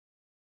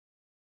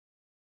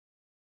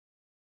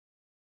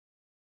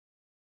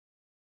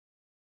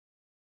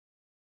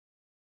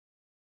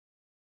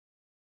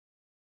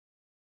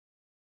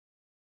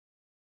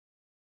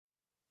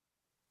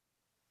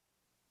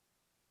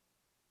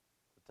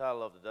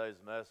title of today's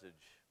message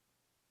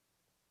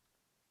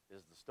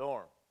is The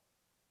Storm.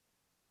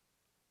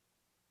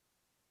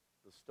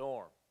 The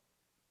Storm.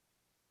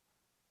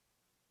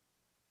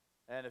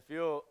 And if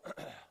you'll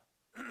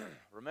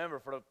remember,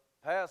 for the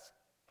past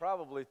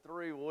probably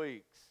 3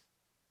 weeks,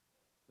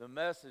 the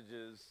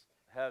messages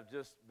have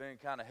just been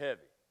kind of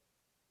heavy.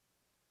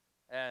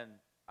 And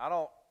I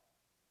don't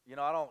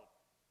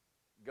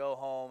go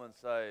home and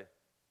say,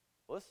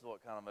 well, this is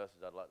what kind of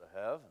message I'd like to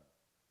have, and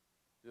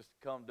just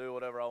come do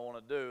whatever I want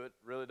to do. It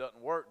really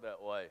doesn't work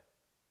that way.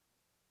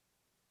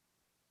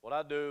 What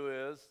I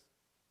do is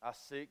I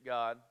seek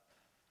God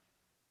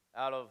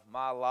out of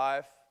my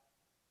life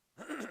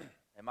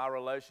and my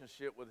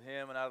relationship with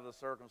Him, and out of the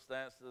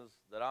circumstances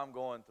that I'm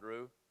going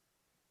through.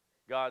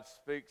 God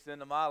speaks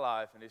into my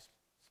life, and He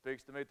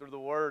speaks to me through the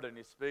Word, and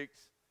He speaks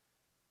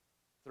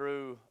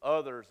through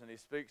others, and He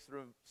speaks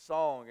through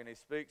song, and He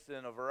speaks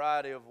in a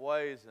variety of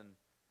ways,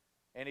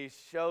 and He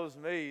shows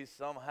me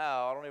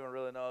somehow, I don't even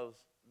really know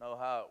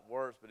how it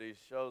works, but He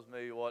shows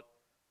me what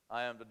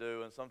I am to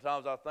do. And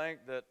sometimes I think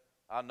that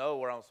I know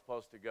where I'm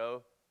supposed to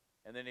go,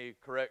 and then He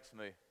corrects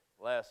me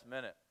last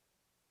minute.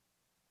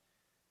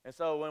 And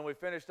so when we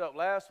finished up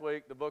last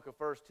week, the book of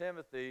 1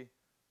 Timothy,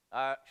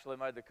 I actually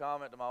made the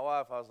comment to my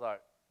wife. I was like,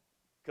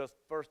 because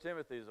 1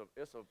 Timothy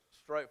it's a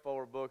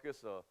straightforward book.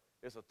 It's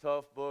a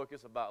tough book.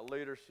 It's about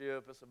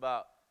leadership. It's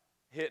about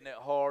hitting it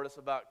hard. It's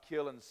about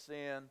killing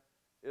sin.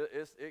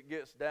 It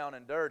gets down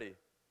and dirty.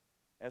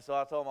 And so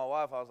I told my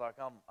wife, I was like,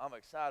 I'm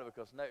excited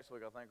because next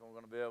week I think I'm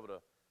going to be able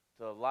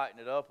to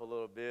lighten it up a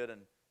little bit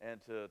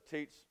and to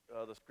teach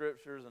the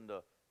scriptures and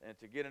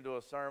to get into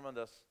a sermon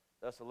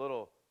that's a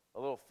little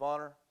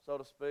funner, so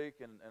to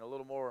speak, and a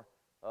little more,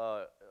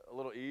 a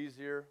little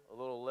easier, a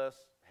little less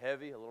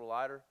heavy, a little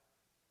lighter.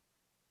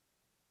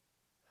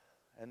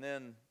 And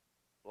then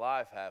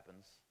life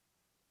happens,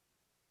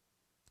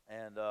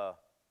 and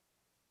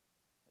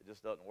it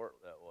just doesn't work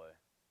that way.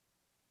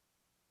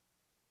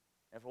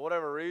 And for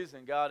whatever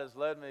reason, God has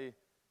led me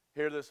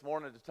here this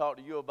morning to talk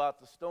to you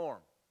about the storm.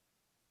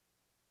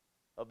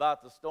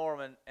 About the storm,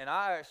 and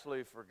I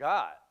actually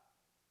forgot.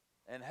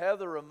 And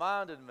Heather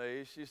reminded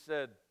me, she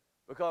said,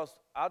 because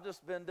I've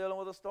just been dealing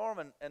with a storm,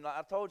 and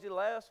I told you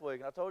last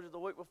week, and I told you the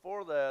week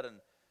before that, and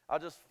I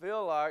just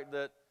feel like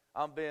that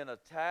I'm being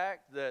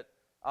attacked, that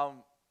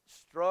I'm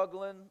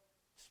struggling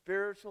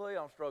spiritually,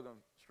 I'm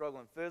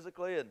struggling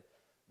physically. And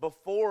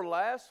before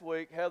last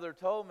week, Heather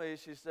told me,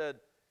 she said,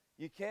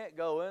 you can't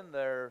go in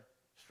there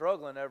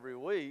struggling every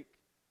week.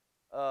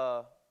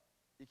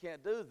 You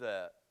can't do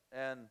that.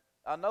 And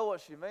I know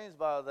what she means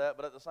by that,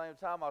 but at the same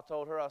time, I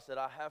told her, I said,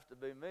 I have to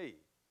be me.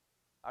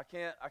 I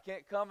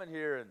can't come in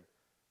here and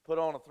put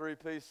on a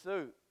 3-piece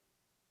suit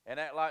and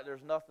act like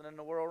there's nothing in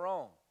the world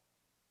wrong.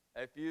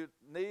 If you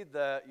need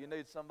that, you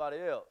need somebody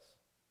else.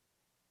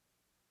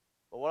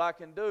 But what I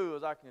can do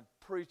is I can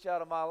preach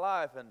out of my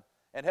life,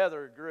 and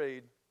Heather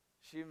agreed.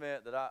 She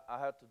meant that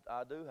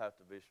I do have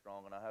to be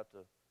strong, and I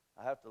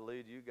have to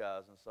lead you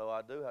guys, and so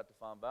I do have to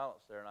find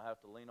balance there, and I have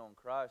to lean on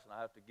Christ, and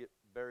I have to get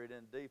buried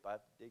in deep. I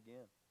have to dig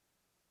in.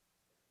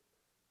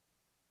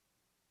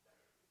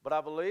 But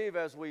I believe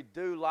as we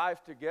do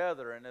life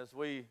together and as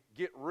we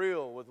get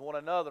real with one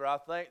another, I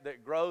think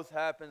that growth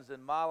happens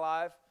in my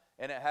life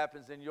and it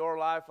happens in your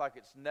life like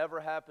it's never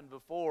happened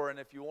before. And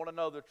if you want to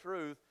know the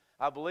truth,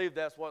 I believe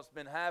that's what's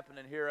been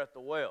happening here at the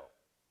well.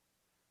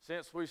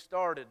 Since we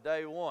started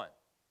day one,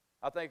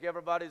 I think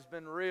everybody's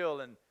been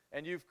real,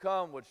 and you've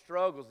come with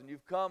struggles, and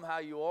you've come how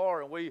you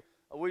are, and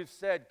we've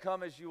said,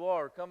 come as you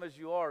are, come as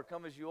you are,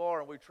 come as you are,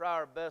 and we try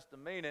our best to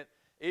mean it,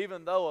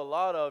 even though a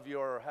lot of you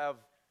have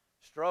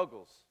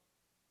struggles.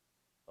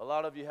 A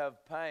lot of you have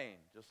pain,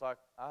 just like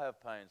I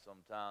have pain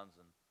sometimes,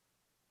 and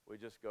we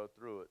just go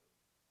through it.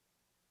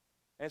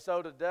 And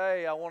so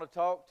today I want to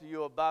talk to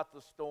you about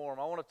the storm.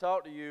 I want to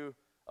talk to you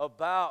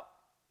about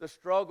the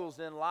struggles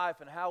in life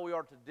and how we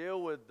are to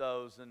deal with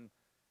those. And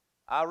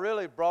I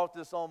really brought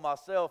this on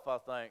myself, I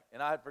think,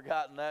 and I had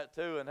forgotten that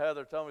too. And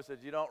Heather told me, said,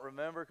 you don't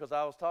remember? Because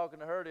I was talking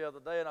to her the other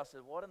day, and I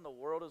said, what in the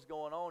world is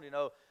going on?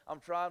 I'm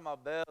trying my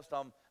best.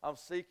 I'm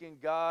seeking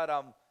God.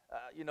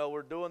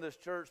 We're doing this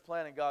church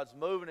plan, and God's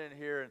moving in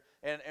here,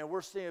 and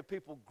we're seeing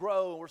people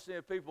grow, and we're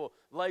seeing people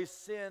lay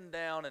sin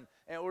down, and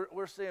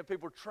we're seeing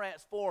people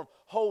transform,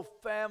 whole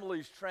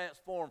families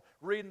transform,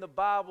 reading the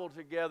Bible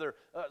together,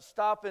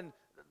 stopping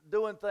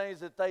doing things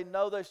that they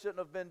know they shouldn't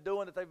have been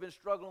doing, that they've been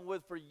struggling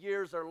with for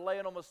years. They're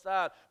laying them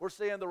aside. We're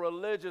seeing the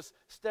religious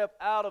step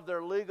out of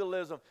their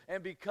legalism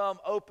and become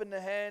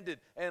open-handed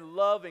and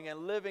loving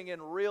and living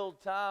in real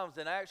times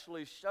and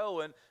actually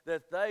showing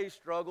that they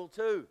struggle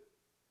too.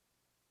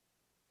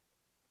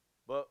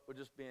 But we're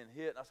just being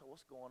hit. And I said,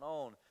 what's going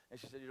on? And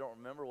she said, you don't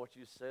remember what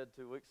you said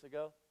 2 weeks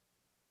ago?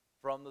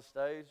 From the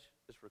stage,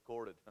 it's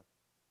recorded.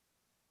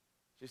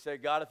 She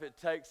said, God,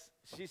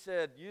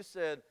 you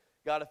said,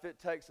 God, if it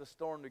takes a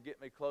storm to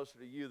get me closer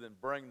to you, then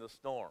bring the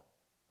storm.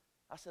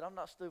 I said, I'm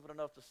not stupid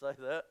enough to say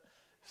that.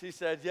 She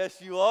said, yes,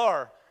 you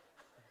are.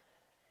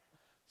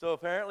 So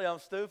apparently I'm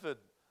stupid,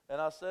 and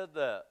I said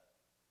that.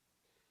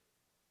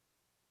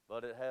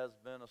 but it has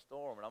been a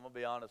storm. And I'm going to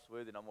be honest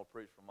with you, and I'm going to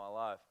preach from my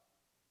life.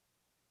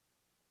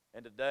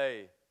 And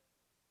today,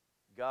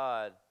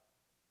 God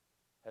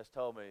has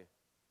told me,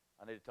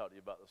 I need to talk to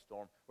you about the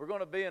storm. We're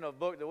going to be in a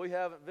book that we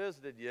haven't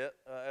visited yet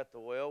at the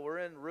well. We're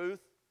in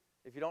Ruth.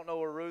 If you don't know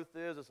where Ruth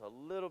is, it's a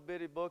little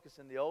bitty book. It's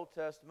in the Old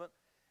Testament.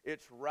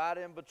 It's right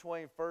in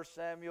between 1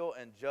 Samuel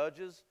and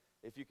Judges.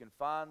 If you can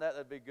find that,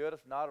 that'd be good.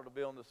 If not, it'll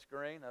be on the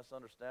screen. That's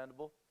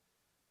understandable.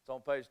 It's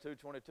on page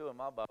 222 in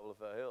my Bible, if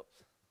that helps.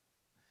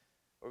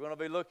 We're going to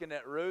be looking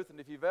at Ruth, and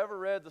if you've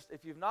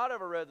not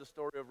ever read the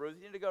story of Ruth,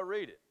 you need to go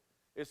read it.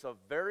 It's a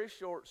very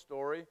short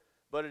story,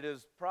 but it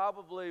is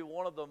probably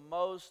one of the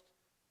most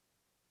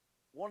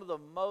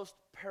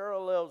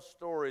paralleled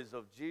stories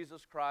of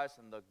Jesus Christ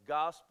and the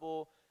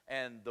gospel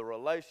and the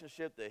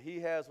relationship that he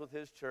has with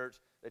his church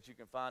that you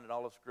can find in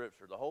all of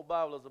Scripture. The whole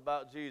Bible is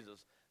about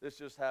Jesus. This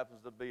just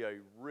happens to be a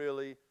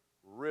really,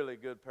 really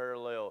good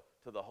parallel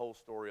to the whole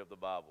story of the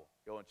Bible.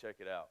 Go and check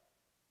it out.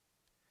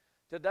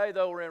 Today,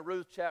 though, we're in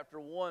Ruth chapter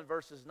 1,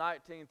 verses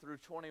 19 through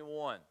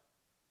 21.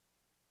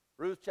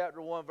 Ruth chapter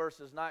 1,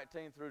 verses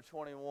 19 through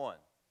 21.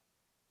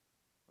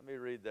 Let me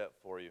read that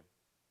for you.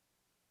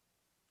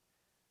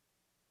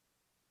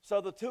 So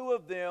the two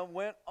of them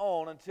went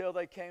on until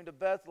they came to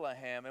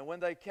Bethlehem. And when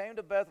they came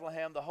to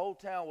Bethlehem, the whole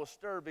town was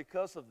stirred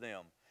because of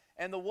them.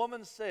 And the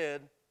woman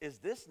said, "Is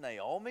this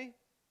Naomi?"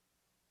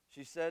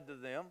 She said to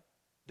them,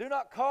 "Do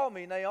not call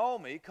me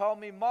Naomi, call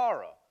me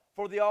Mara.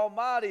 For the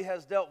Almighty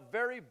has dealt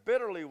very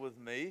bitterly with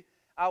me.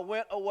 I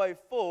went away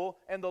full,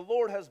 and the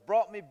Lord has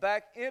brought me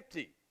back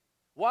empty.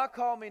 Why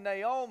call me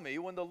Naomi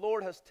when the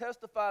Lord has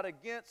testified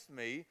against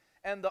me,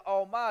 and the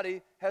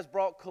Almighty has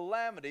brought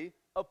calamity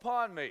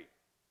upon me?"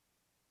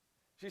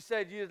 She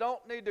said, "You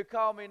don't need to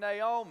call me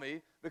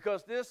Naomi,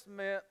 because this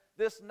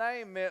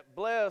name meant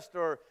blessed,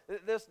 or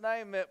this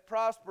name meant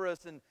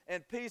prosperous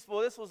and peaceful.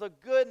 This was a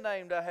good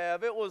name to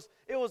have. It was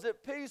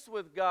at peace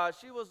with God.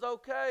 She was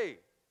okay.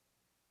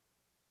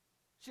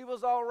 She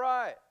was all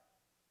right."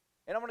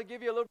 And I'm going to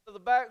give you a little bit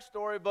of the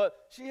backstory, but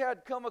she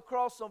had come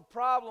across some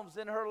problems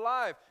in her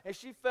life, and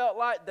she felt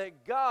like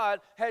that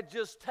God had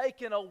just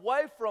taken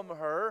away from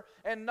her,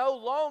 and no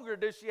longer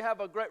did she have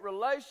a great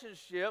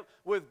relationship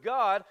with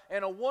God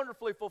and a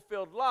wonderfully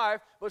fulfilled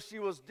life, but she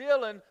was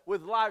dealing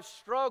with life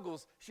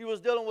struggles. She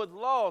was dealing with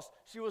loss.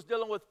 She was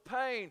dealing with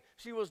pain.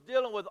 She was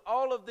dealing with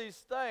all of these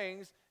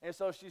things, and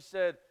so she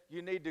said,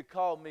 "You need to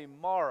call me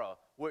Mara,"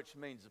 which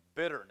means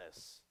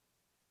bitterness,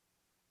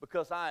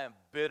 because I am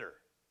bitter.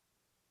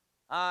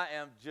 I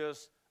am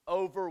just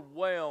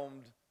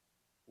overwhelmed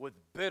with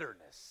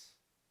bitterness.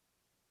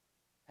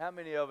 How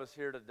many of us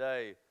here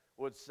today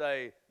would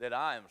say that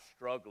I am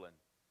struggling?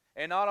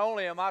 And not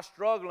only am I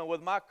struggling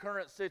with my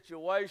current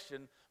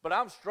situation, but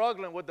I'm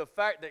struggling with the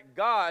fact that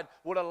God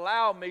would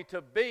allow me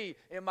to be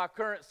in my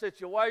current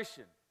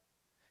situation.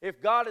 If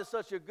God is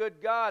such a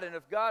good God, and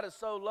if God is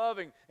so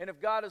loving, and if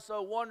God is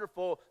so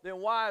wonderful,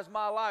 then why is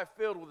my life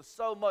filled with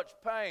so much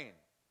pain?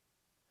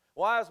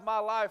 Why is my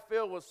life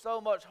filled with so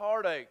much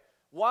heartache?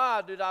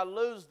 Why did I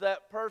lose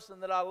that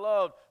person that I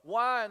loved?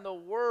 Why in the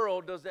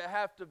world does it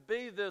have to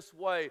be this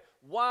way?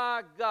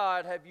 Why,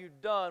 God, have you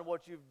done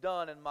what you've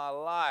done in my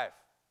life?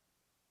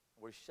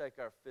 We shake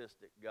our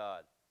fist at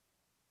God,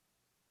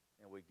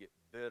 and we get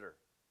bitter,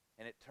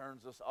 and it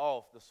turns us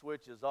off. The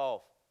switch is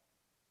off,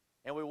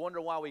 and we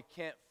wonder why we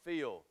can't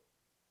feel,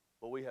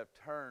 but we have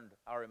turned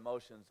our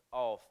emotions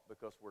off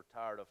because we're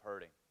tired of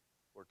hurting.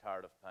 We're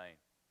tired of pain.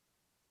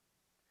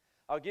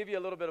 I'll give you a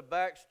little bit of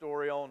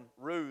backstory on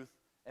Ruth,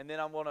 and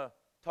then I'm going to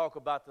talk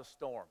about the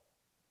storm.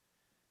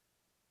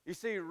 You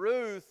see,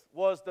 Ruth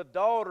was the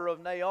daughter of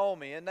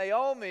Naomi, and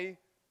Naomi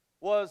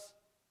was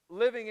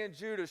living in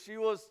Judah. She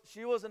was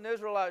an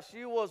Israelite.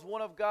 She was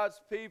one of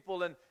God's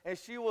people, and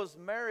she was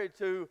married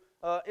to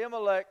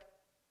Elimelech.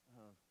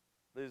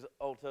 These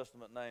Old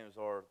Testament names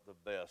are the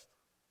best.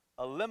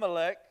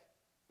 Elimelech,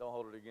 don't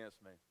hold it against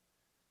me.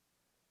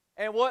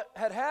 And what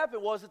had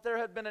happened was that there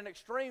had been an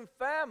extreme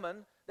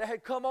famine that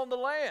had come on the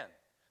land.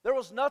 There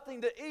was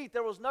nothing to eat.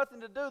 There was nothing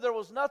to do. There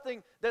was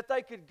nothing that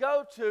they could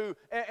go to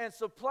and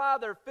supply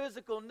their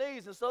physical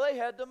needs. And so they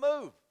had to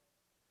move.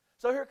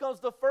 So here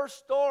comes the first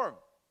storm.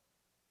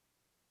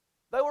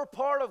 They were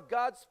part of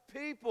God's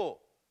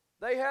people.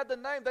 They had the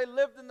name. They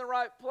lived in the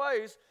right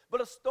place. But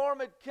a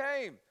storm had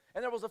came.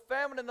 And there was a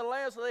famine in the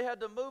land, so they had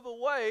to move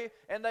away.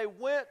 And they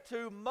went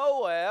to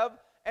Moab,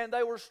 and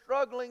they were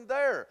struggling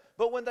there.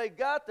 But when they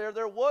got there,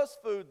 there was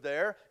food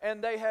there.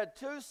 And they had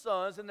 2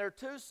 sons, and their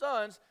 2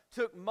 sons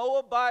took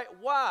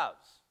Moabite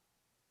wives.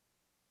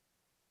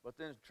 But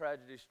then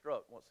tragedy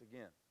struck once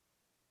again.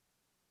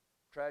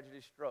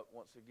 Tragedy struck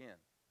once again.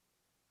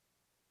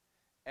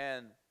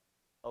 And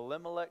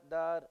Elimelech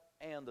died,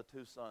 and the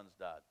 2 sons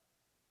died.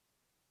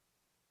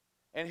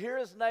 And here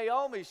is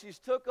Naomi. She's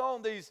took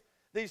on these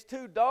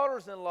 2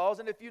 daughters-in-laws,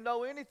 and if you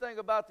know anything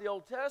about the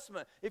Old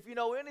Testament, if you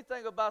know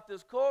anything about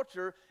this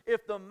culture,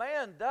 if the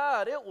man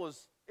died, it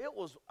was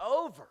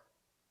over.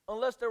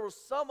 unless there was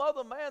some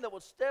other man that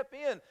would step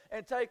in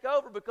and take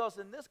over, because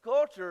in this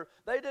culture,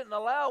 they didn't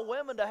allow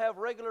women to have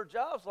regular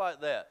jobs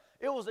like that.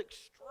 It was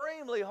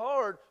extremely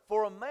hard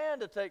for a man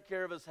to take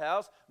care of his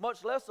house,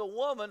 much less a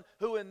woman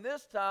who in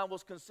this time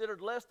was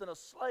considered less than a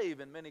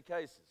slave in many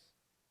cases.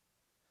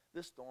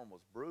 This storm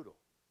was brutal.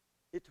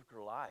 It took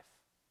her life.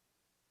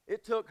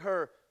 It took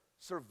her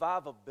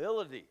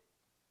survivability.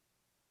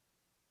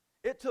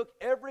 It took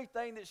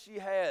everything that she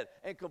had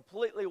and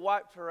completely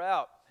wiped her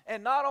out.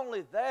 And not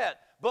only that,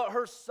 but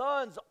her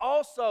sons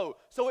also.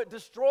 So it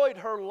destroyed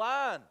her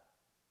line.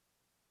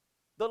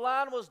 The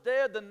line was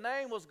dead. The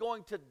name was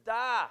going to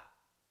die.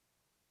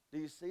 Do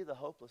you see the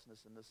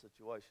hopelessness in this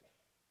situation?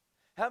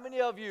 How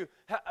many of you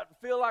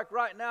feel like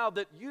right now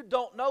that you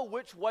don't know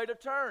which way to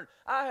turn?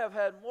 I have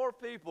had more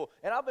people,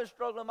 and I've been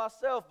struggling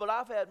myself, but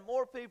I've had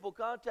more people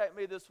contact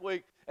me this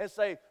week and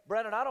say,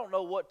 Brandon, I don't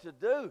know what to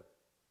do.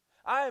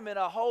 I am in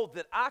a hole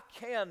that I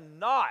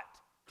cannot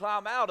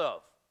climb out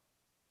of.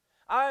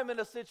 I am in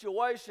a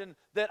situation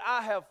that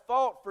I have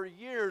fought for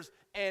years,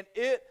 and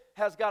it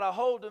has got a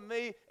hold of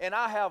me, and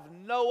I have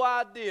no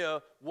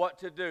idea what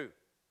to do.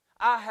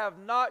 I have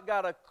not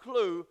got a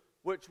clue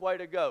which way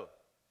to go.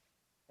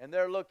 And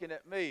they're looking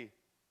at me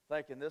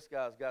thinking this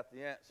guy's got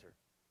the answer.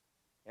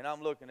 And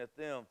I'm looking at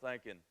them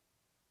thinking,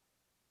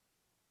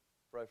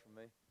 pray for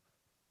me.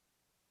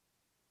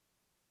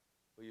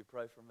 Will you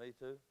pray for me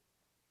too?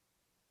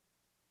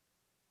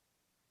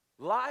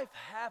 Life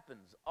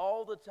happens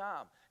all the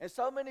time. And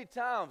so many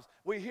times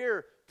we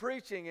hear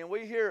preaching and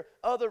we hear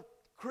other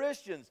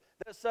Christians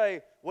that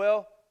say,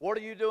 well, what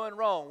are you doing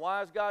wrong?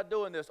 Why is God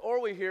doing this?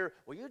 Or we hear,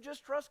 well, you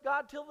just trust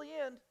God till the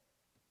end.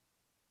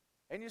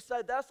 And you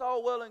say, that's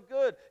all well and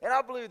good. And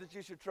I believe that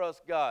you should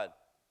trust God.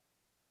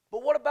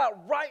 But what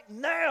about right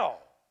now?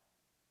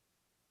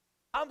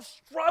 I'm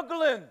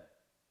struggling.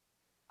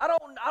 I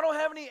don't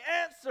have any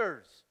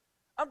answers.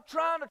 I'm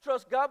trying to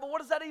trust God, but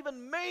what does that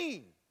even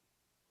mean?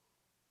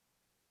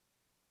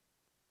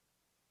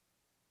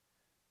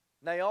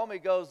 Naomi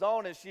goes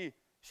on and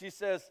she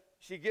says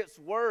she gets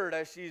word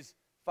as she's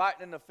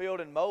fighting in the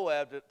field in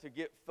Moab to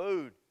get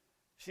food.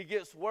 She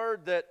gets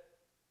word that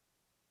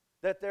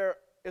there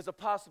is a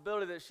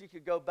possibility that she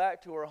could go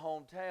back to her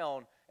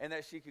hometown and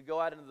that she could go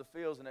out into the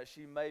fields and that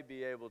she may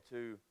be able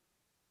to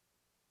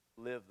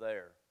live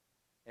there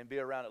and be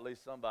around at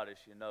least somebody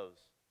she knows.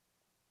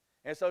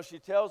 And so she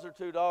tells her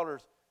two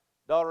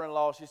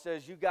daughter-in-law, she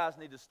says, you guys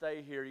need to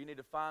stay here. You need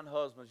to find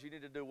husbands. You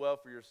need to do well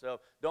for yourself.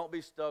 Don't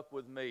be stuck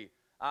with me.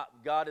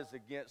 God is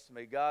against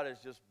me. God has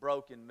just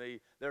broken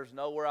me. There's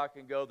nowhere I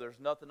can go. There's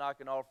nothing I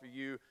can offer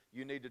you.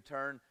 You need to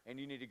turn and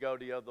you need to go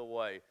the other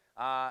way.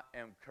 I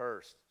am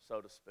cursed, so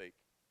to speak.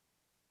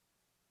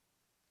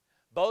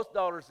 Both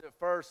daughters at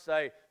first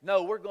say,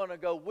 no, we're going to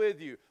go with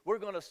you. We're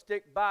going to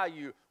stick by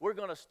you. We're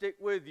going to stick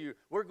with you.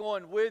 We're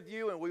going with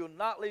you, and we will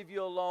not leave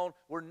you alone.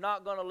 We're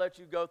not going to let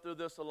you go through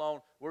this alone.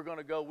 We're going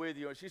to go with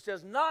you. And she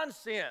says,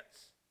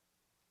 nonsense.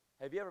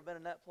 Have you ever been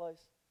in that place?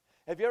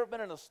 Have you ever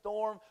been in a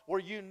storm where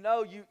you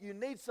know you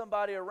need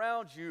somebody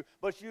around you,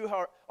 but you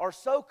are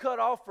so cut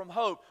off from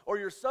hope, or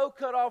you're so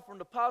cut off from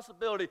the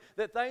possibility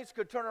that things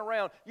could turn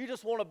around, you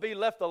just want to be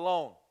left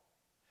alone.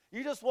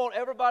 You just want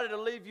everybody to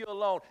leave you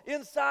alone.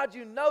 Inside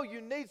you know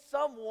you need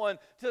someone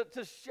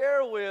to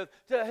share with,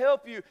 to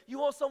help you. You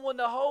want someone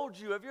to hold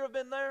you. Have you ever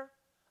been there?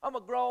 I'm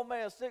a grown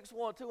man,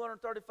 6'1",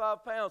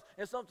 235 pounds,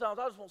 and sometimes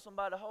I just want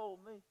somebody to hold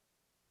me.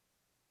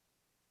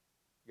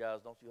 Guys,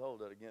 don't you hold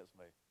that against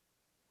me.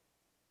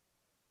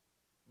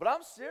 But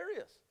I'm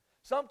serious.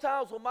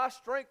 Sometimes when my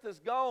strength is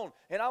gone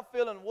and I'm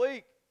feeling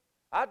weak,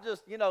 I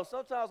just,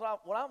 sometimes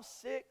when I'm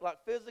sick, like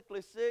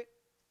physically sick,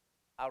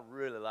 I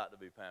really like to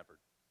be pampered.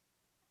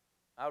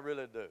 I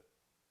really do.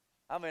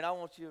 I mean, I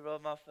want you to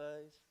rub my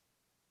face.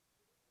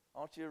 I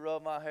want you to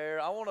rub my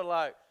hair. I want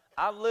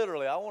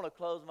to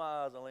close my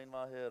eyes and lean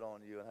my head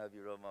on you and have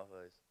you rub my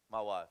face.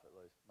 My wife,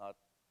 at least, not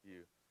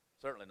you.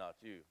 Certainly not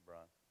you,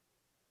 Brian.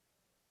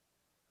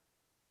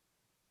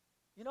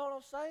 You know what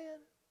I'm saying?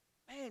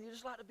 Man, you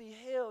just like to be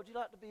held. You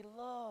like to be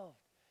loved.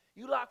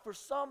 You like for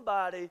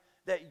somebody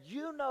that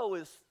you know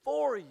is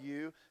for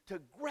you to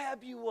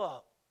grab you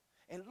up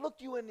and look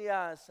you in the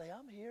eye and say,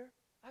 I'm here.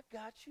 I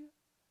got you.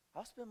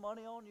 I'll spend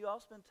money on you. I'll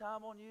spend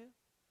time on you.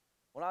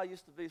 When I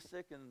used to be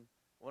sick and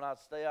when I'd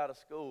stay out of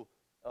school,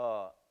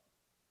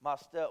 my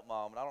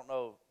stepmom, and I don't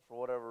know for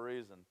whatever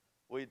reason,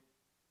 we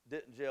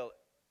didn't jail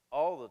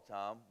all the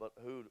time, but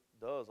who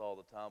does all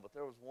the time? But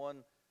there was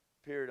one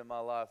period in my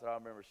life that I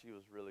remember she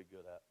was really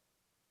good at.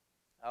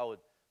 I would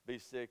be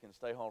sick and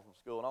stay home from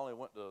school, and I only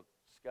went to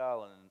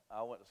Skyland.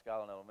 I went to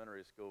Skyland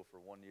Elementary School for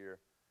 1 year.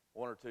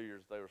 1 or 2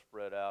 years they were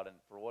spread out, and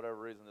for whatever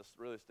reason, this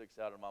really sticks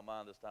out in my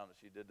mind this time that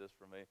she did this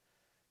for me,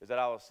 is that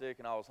I was sick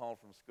and I was home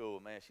from school.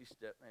 Man,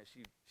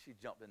 she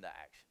jumped into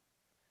action.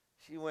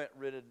 She went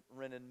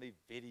renting me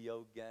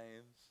video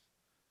games,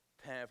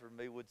 pampered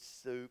me with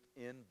soup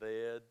in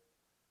bed,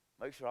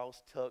 make sure I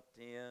was tucked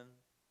in.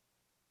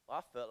 Well,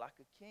 I felt like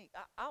a king.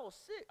 I was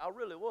sick. I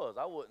really was.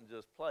 I wasn't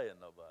just playing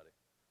nobody.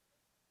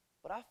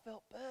 But I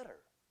felt better.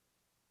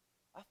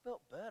 I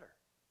felt better.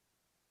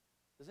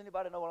 Does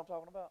anybody know what I'm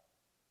talking about?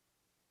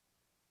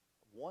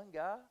 One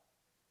guy?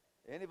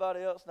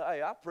 Anybody else know?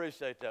 Hey, I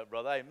appreciate that,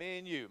 brother. Hey, me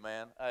and you,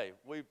 man. Hey,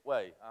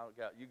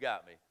 you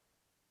got me.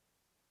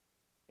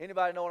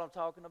 Anybody know what I'm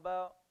talking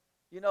about?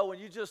 You know, when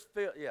you just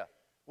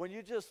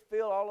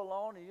feel all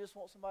alone and you just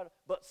want somebody.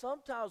 But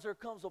sometimes there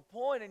comes a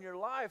point in your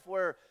life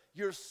where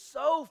you're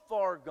so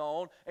far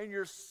gone and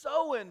you're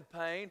so in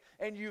pain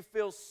and you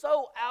feel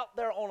so out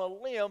there on a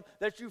limb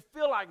that you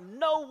feel like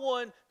no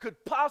one could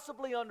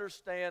possibly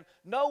understand,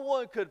 no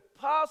one could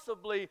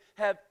possibly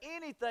have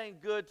anything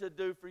good to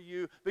do for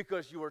you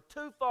because you are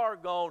too far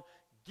gone.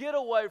 Get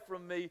away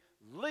from me.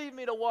 Leave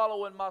me to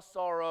wallow in my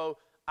sorrow.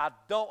 I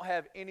don't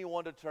have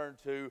anyone to turn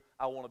to.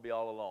 I want to be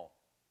all alone.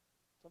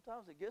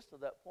 Sometimes it gets to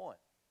that point.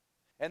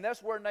 And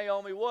that's where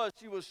Naomi was.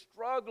 She was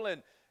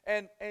struggling.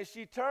 And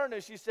she turned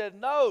and she said,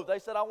 no. They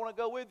said, I want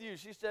to go with you.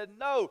 She said,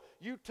 no.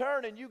 You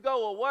turn and you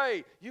go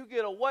away. You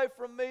get away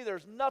from me.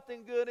 There's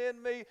nothing good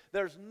in me.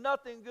 There's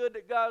nothing good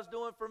that God's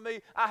doing for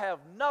me. I have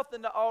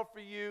nothing to offer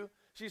you.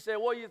 She said,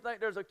 well, you think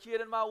there's a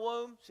kid in my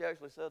womb? She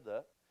actually said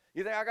that.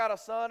 You think I got a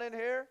son in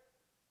here?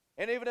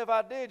 And even if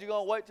I did, you're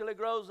going to wait till he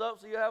grows up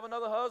so you have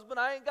another husband?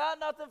 I ain't got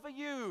nothing for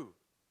you.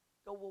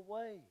 Go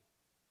away.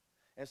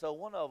 And so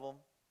one of them,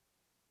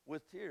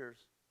 with tears,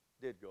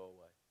 did go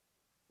away.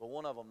 But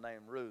one of them,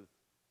 named Ruth,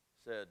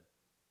 said,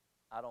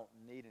 I don't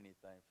need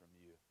anything from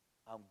you.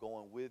 I'm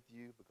going with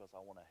you because I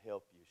want to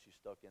help you. She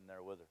stuck in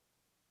there with her.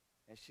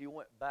 And she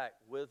went back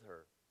with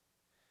her.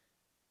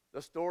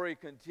 The story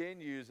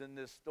continues in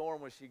this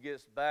storm when she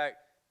gets back.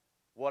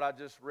 What I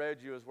just read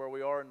you is where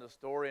we are in the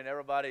story, and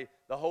everybody,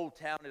 the whole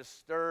town is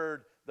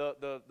stirred.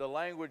 The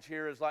language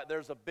here is like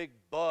there's a big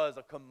buzz,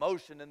 a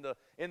commotion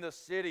in the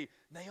city.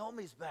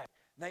 Naomi's back.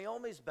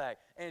 Naomi's back.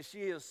 And she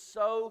is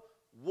so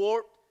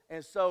warped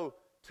and so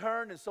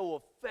turned and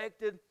so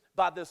affected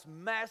by this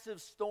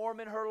massive storm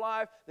in her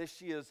life that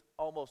she is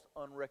almost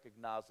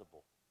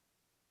unrecognizable.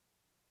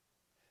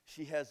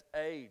 She has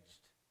aged.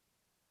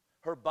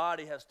 Her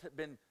body has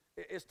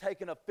it's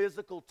taken a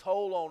physical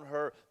toll on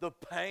her, the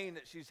pain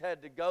that she's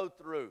had to go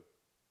through.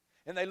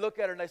 And they look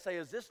at her and they say,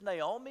 is this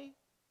Naomi?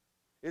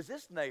 Is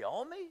this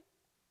Naomi?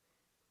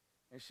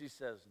 And she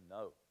says,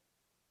 no.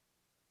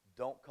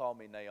 Don't call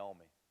me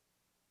Naomi,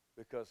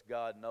 because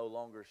God no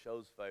longer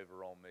shows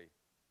favor on me.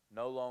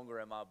 No longer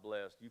am I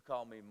blessed. You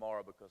call me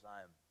Mara because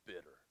I am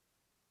bitter.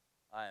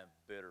 I am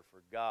bitter,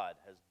 for God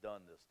has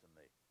done this to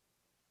me.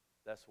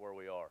 That's where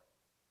we are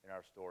in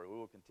our story. We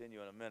will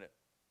continue in a minute,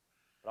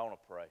 but I want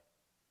to pray.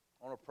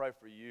 I want to pray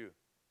for you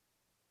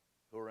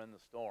who are in the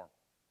storm.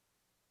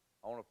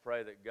 I want to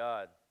pray that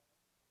God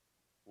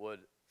would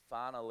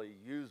finally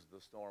use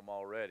the storm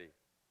already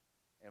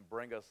and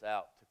bring us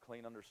out to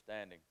clean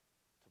understanding,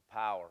 to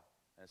power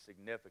and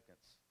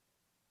significance.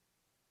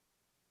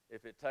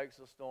 If it takes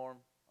a storm,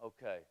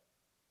 okay,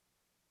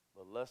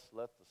 but let's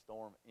let the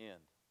storm end.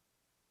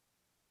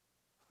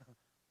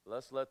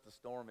 Let's let the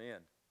storm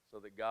end so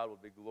that God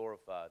would be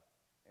glorified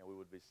and we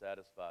would be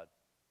satisfied.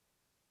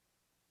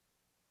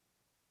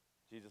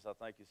 Jesus, I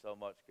thank you so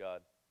much,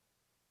 God.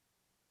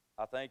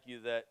 I thank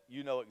you that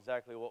you know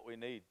exactly what we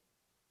need.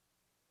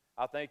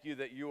 I thank you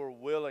that you are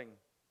willing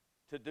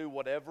to do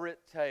whatever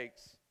it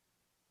takes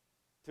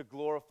to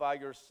glorify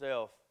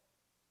yourself.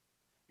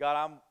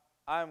 God,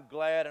 I'm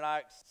glad and I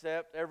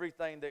accept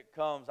everything that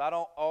comes. I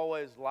don't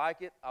always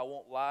like it. I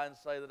won't lie and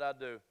say that I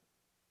do.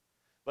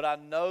 But I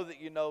know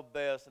that you know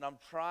best, and I'm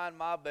trying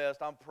my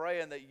best. I'm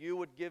praying that you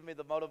would give me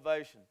the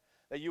motivation,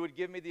 that you would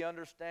give me the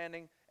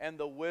understanding and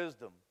the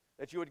wisdom,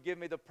 that you would give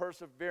me the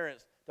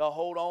perseverance to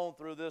hold on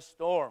through this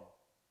storm.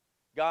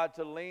 God,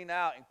 to lean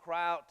out and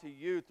cry out to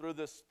you through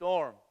this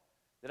storm,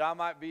 that I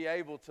might be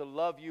able to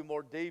love you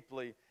more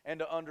deeply and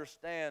to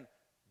understand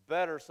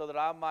better so that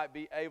I might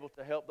be able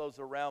to help those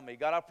around me.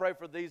 God, I pray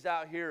for these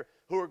out here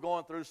who are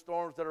going through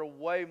storms that are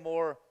way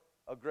more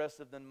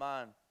aggressive than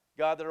mine.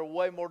 God, that are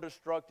way more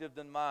destructive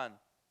than mine.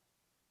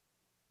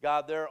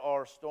 God, there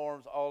are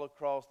storms all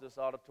across this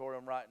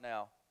auditorium right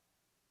now.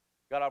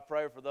 God, I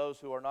pray for those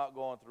who are not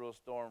going through a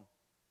storm,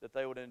 that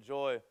they would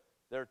enjoy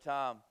their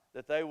time,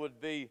 that they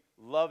would be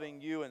loving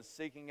you and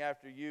seeking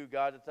after you,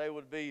 God, that they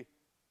would be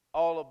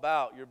all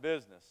about your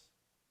business.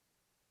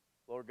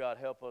 Lord God,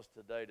 help us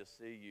today to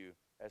see you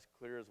as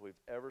clear as we've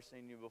ever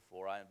seen you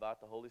before. I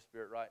invite the Holy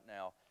Spirit right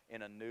now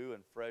in a new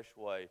and fresh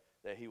way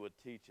that he would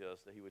teach us,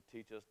 that he would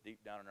teach us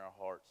deep down in our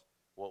hearts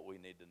what we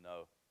need to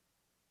know.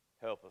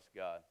 Help us,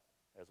 God,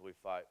 as we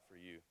fight for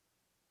you.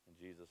 In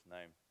Jesus'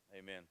 name,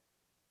 amen.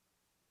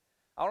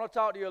 I want to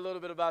talk to you a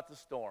little bit about the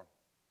storm.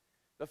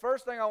 The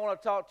first thing I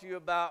want to talk to you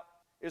about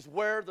is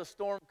where the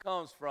storm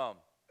comes from.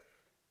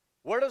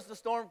 Where does the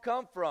storm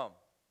come from?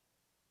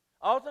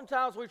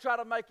 Oftentimes we try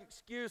to make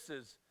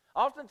excuses.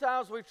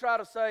 Oftentimes we try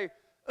to say,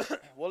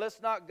 well,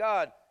 it's not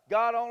God.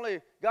 God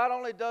only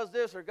does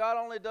this or God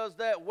only does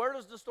that. Where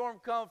does the storm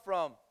come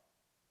from?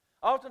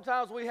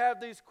 Oftentimes we have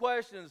these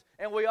questions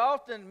and we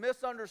often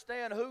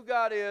misunderstand who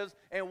God is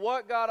and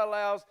what God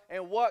allows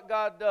and what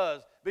God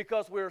does.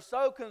 because we're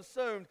so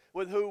consumed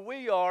with who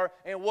we are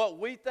and what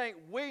we think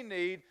we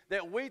need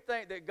that we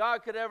think that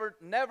God could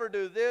never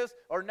do this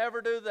or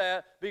never do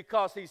that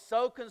because He's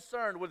so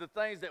concerned with the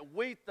things that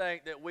we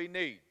think that we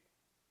need.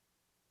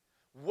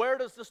 Where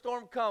does the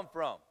storm come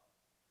from?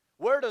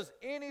 Where does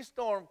any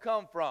storm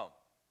come from?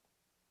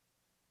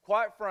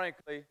 Quite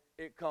frankly,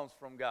 it comes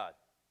from God.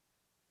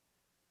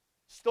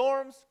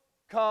 Storms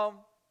come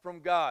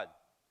from God.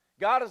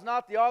 God is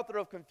not the author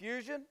of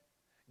confusion.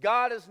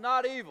 God is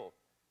not evil.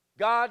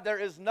 God, there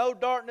is no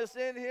darkness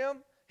in Him.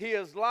 He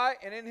is light,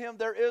 and in Him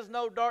there is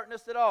no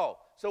darkness at all.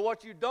 So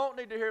what you don't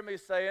need to hear me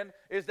saying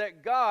is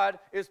that God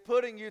is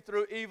putting you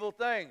through evil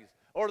things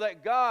or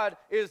that God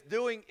is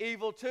doing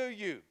evil to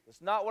you.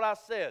 That's not what I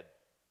said.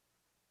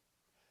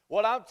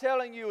 What I'm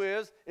telling you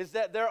is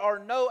that there are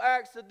no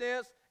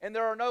accidents and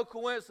there are no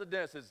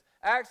coincidences.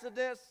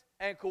 Accidents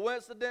and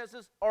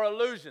coincidences are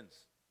illusions.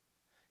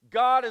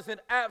 God is in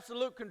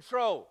absolute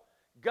control.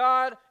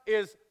 God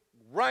is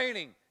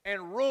reigning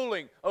and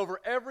ruling over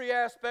every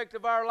aspect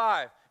of our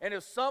life. And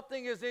if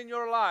something is in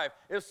your life,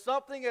 if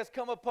something has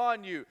come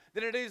upon you,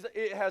 then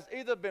it has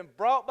either been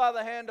brought by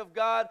the hand of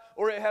God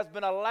or it has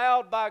been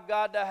allowed by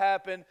God to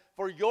happen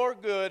for your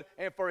good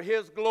and for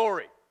His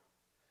glory.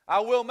 I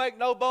will make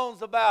no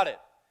bones about it.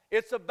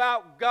 It's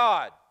about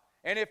God.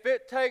 And if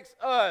it takes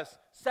us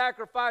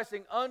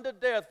sacrificing unto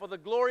death for the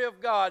glory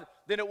of God,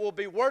 then it will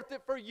be worth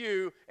it for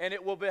you and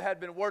it had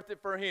been worth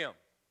it for Him.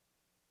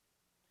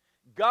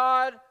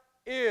 God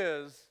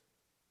is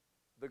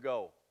the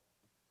goal.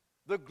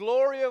 The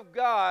glory of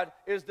God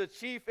is the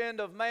chief end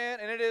of man,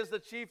 and it is the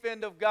chief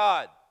end of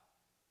God.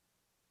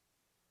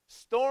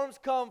 Storms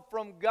come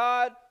from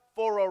God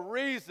for a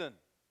reason.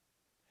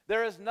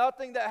 There is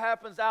nothing that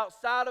happens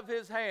outside of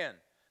His hand.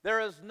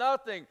 There is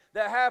nothing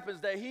that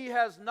happens that He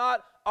has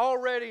not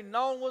already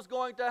known was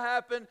going to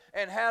happen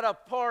and had a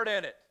part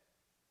in it.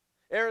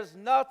 There is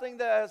nothing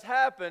that has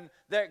happened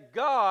that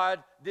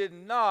God did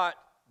not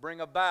bring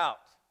about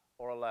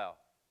or allow.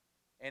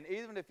 And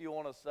even if you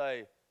want to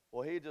say,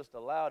 well, He just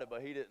allowed it,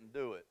 but He didn't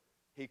do it,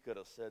 He could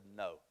have said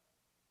no.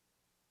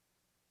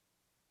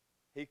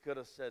 He could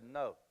have said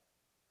no.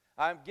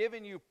 I'm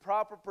giving you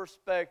proper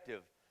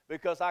perspective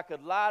because I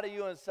could lie to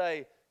you and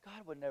say,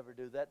 God would never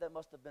do that. That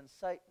must have been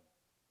Satan.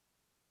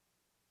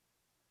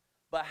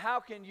 But how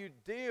can you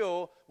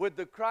deal with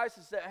the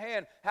crisis at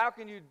hand? How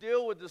can you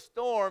deal with the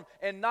storm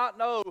and not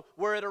know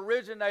where it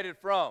originated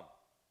from?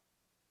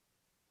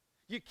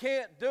 You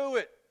can't do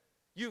it.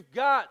 You've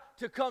got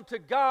to come to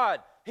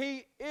God.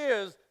 He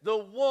is the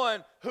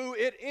one who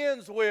it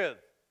ends with.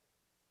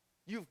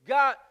 You've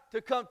got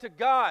to come to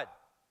God,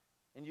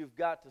 and you've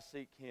got to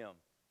seek Him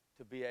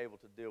to be able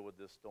to deal with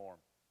this storm.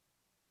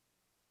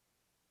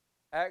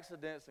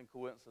 Accidents and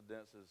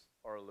coincidences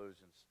are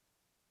illusions.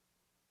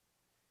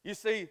 You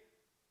see,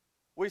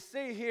 we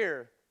see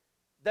here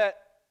that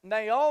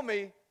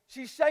Naomi,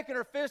 she's shaking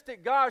her fist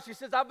at God. She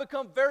says, I've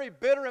become very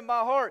bitter in my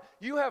heart.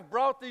 You have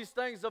brought these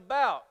things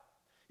about.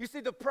 You see,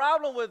 the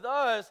problem with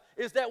us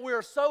is that we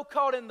are so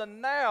caught in the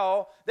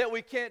now that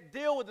we can't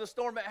deal with the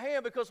storm at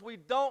hand because we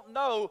don't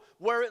know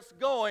where it's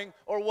going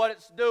or what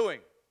it's doing.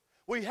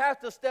 We have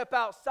to step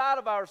outside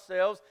of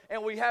ourselves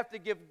and we have to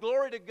give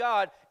glory to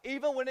God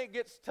even when it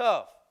gets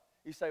tough.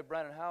 You say,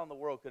 Brandon, how in the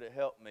world could it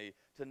help me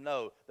to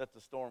know that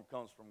the storm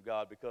comes from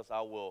God? Because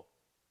I will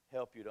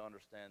help you to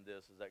understand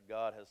this, is that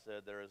God has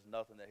said there is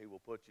nothing that He will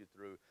put you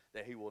through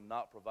that He will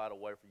not provide a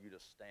way for you to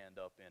stand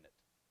up in it.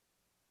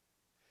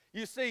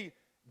 You see,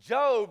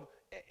 Job,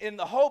 in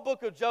the whole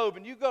book of Job,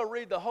 and you go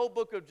read the whole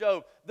book of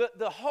Job,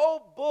 the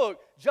whole book,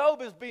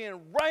 Job is being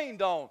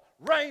rained on.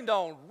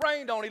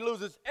 He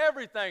loses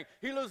everything.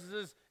 He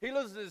loses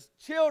his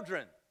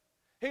children.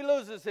 He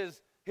loses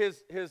his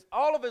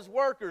all of his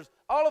workers,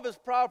 all of his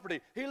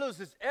property. He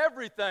loses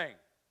everything.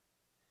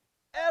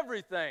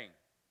 Everything.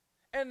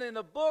 And in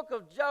the book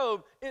of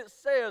Job, it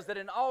says that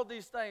in all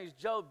these things,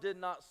 Job did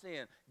not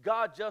sin.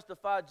 God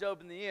justified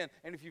Job in the end.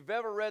 And if you've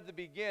ever read the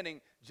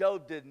beginning,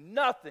 Job did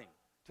nothing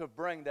to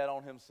bring that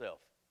on himself.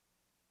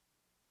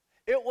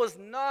 It was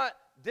not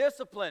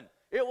discipline.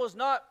 It was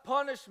not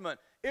punishment.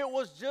 It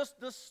was just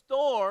the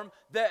storm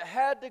that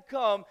had to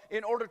come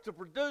in order to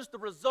produce the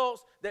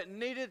results that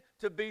needed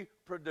to be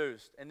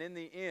produced. And in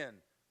the end,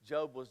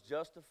 Job was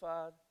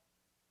justified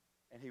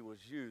and he was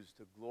used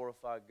to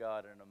glorify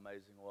God in an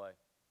amazing way.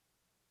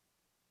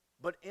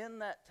 But in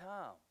that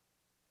time,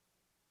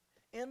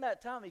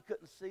 he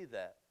couldn't see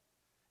that.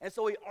 And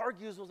so he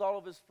argues with all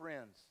of his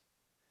friends.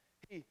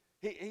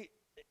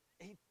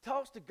 He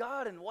talks to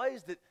God in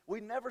ways that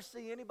we never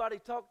see anybody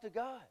talk to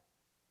God.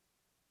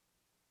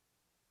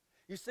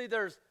 You see,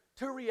 there's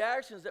two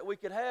reactions that we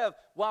could have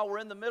while we're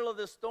in the middle of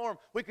this storm.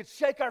 We could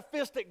shake our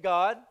fist at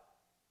God.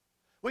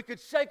 We could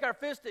shake our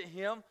fist at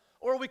Him,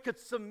 or we could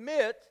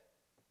submit.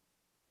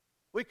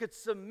 We could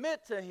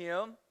submit to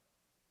Him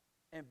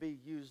and be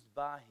used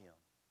by Him.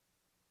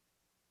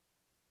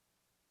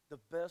 The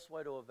best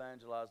way to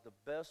evangelize, the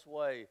best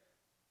way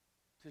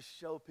to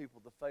show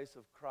people the face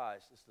of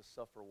Christ is to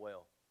suffer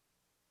well.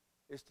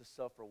 Is to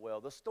suffer well.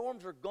 The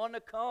storms are going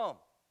to come.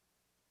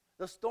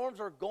 The storms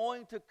are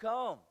going to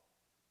come.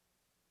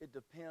 It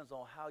depends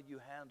on how you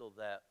handle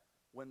that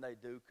when they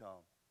do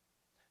come.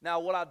 Now,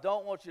 what I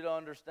don't want you to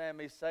understand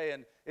me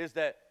saying is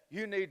that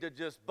you need to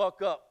just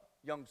buck up,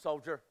 young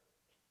soldier.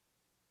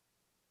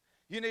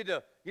 You need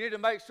to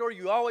make sure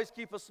you always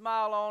keep a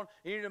smile on.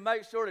 You need to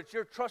make sure that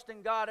you're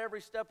trusting God every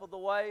step of the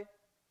way.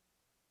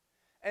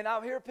 And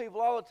I hear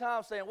people all the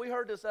time saying, we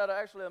heard this at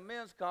actually a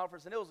men's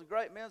conference, and it was a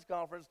great men's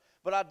conference,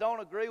 but I don't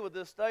agree with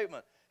this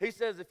statement. He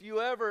says, if you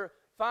ever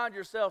find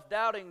yourself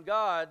doubting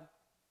God,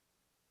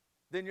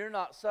 then you're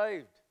not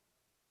saved.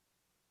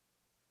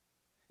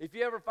 If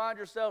you ever find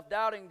yourself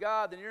doubting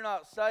God, then you're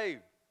not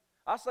saved.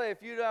 I say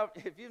if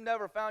you've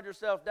never found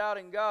yourself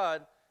doubting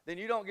God, then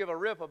you don't give a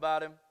rip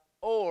about Him,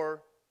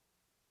 or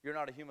you're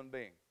not a human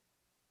being.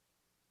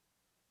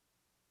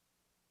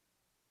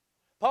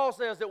 Paul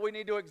says that we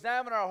need to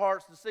examine our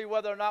hearts to see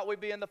whether or not we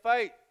be in the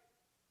faith.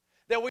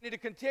 That we need to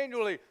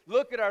continually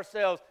look at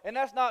ourselves. And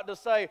that's not to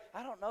say,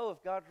 I don't know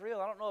if God's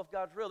real. I don't know if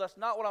God's real. That's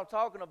not what I'm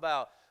talking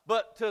about.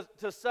 But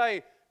to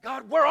say,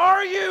 God, where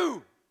are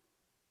you?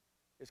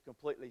 Is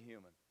completely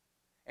human.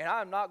 And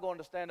I'm not going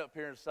to stand up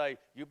here and say,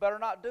 you better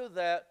not do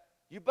that.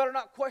 You better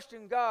not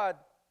question God.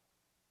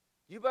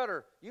 You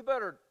better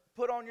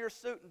put on your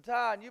suit and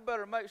tie, and you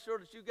better make sure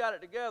that you got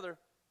it together,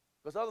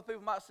 because other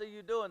people might see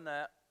you doing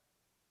that.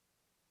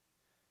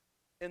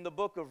 In the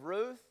book of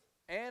Ruth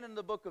and in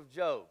the book of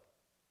Job,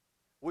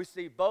 we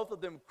see both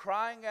of them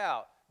crying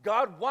out,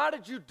 God, why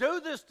did you do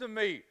this to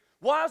me?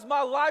 Why is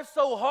my life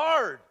so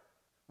hard?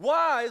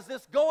 Why is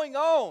this going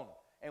on?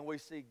 And we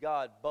see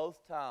God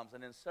both times,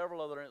 and in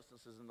several other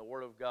instances in the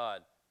Word of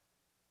God,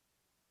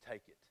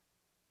 take it.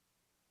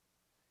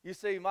 You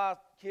see, my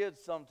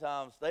kids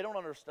sometimes, they don't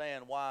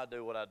understand why I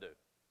do what I do.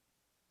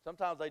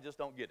 Sometimes they just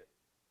don't get it.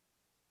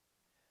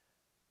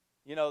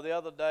 You know, the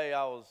other day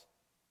I was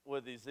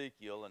with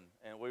Ezekiel,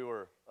 and we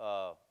were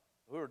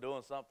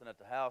doing something at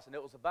the house, and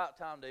it was about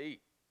time to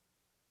eat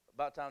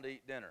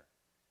dinner.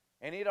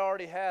 And he'd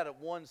already had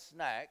one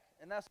snack,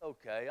 and that's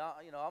okay.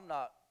 I'm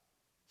not,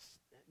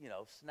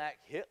 snack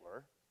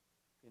Hitler,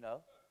 You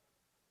know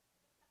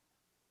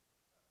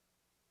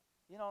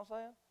what I'm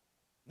saying?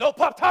 No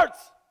Pop-Tarts!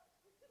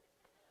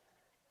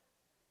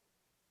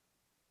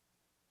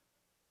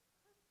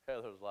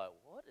 Heather's like,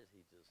 what did he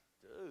just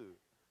do?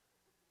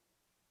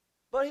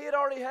 But he had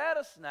already had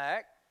a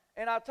snack,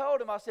 and I told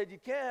him, I said, you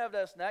can't have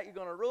that snack. You're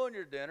going to ruin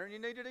your dinner, and you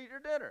need to eat your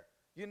dinner.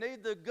 You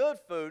need the good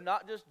food,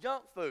 not just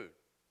junk food.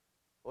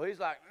 Well, he's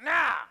like,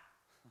 nah!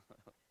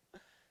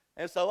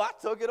 And so I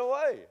took it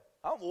away.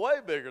 I'm way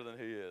bigger than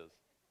he is.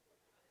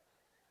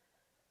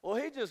 Well,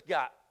 he just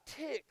got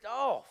ticked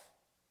off,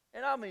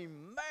 and I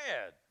mean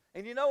mad.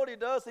 And you know what he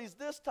does? He's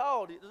this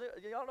tall.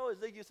 Y'all know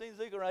Ezekiel, you've seen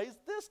Ezekiel around. He's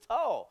this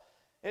tall.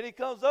 And he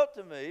comes up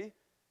to me,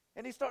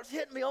 and he starts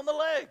hitting me on the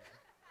leg.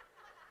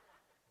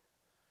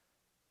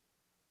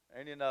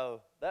 And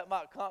that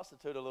might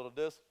constitute a little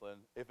discipline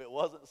if it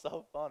wasn't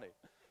so funny.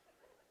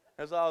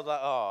 And so I was like,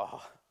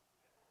 oh,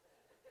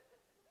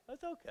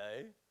 that's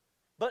okay.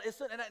 But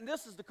and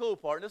this is the cool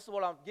part, and this is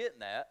what I'm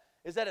getting at,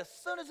 is that as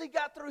soon as he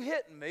got through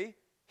hitting me,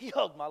 he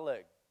hugged my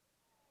leg.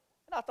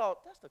 And I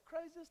thought, that's the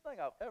craziest thing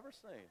I've ever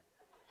seen.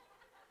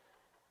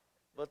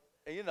 But,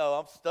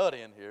 I'm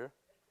studying here.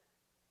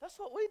 That's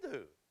what we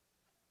do.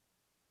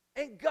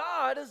 And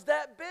God is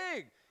that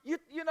big.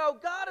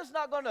 God is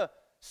not going to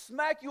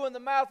smack you in the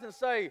mouth and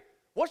say,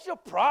 what's your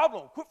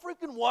problem? Quit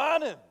freaking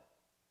whining.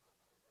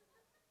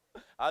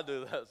 I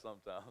do that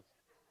sometimes.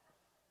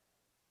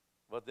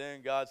 But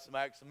then God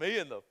smacks me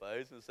in the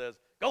face and says,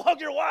 go hug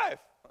your wife.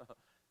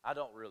 I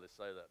don't really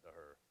say that to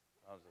her.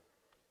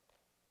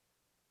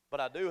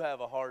 But I do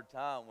have a hard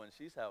time when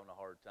she's having a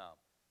hard time.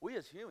 We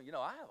as humans,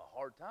 I have a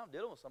hard time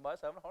dealing with somebody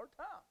that's having a hard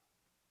time.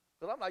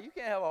 Because I'm like, you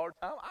can't have a hard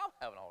time. I'm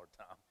having a hard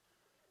time.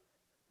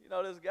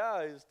 This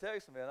guy is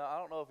texting me, and I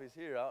don't know if he's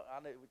here.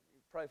 I need to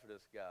pray for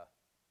this guy.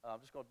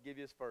 I'm just going to give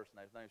you his first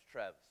name. His name's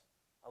Travis.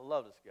 I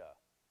love this guy.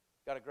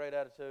 Got a great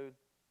attitude,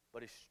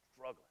 but he's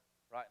struggling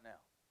right now.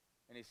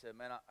 And he said,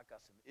 man, I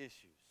got some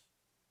issues.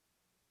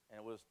 And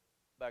it was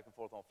back and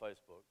forth on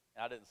Facebook.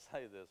 And I didn't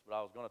say this, but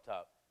I was going to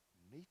type,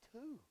 me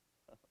too.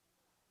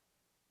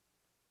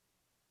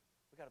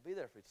 We got to be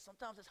there for you.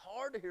 Sometimes it's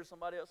hard to hear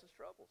somebody else's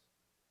troubles.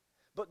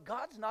 But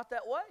God's not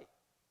that way.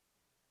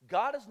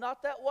 God is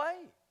not that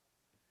way.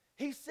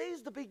 He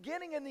sees the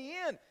beginning and the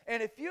end.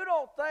 And if you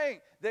don't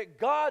think that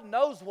God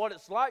knows what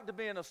it's like to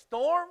be in a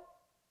storm,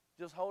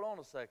 just hold on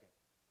a second,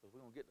 because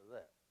we're going to get to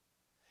that.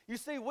 You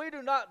see,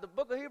 the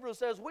book of Hebrews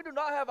says, we do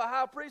not have a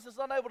high priest that's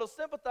unable to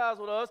sympathize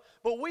with us,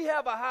 but we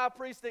have a high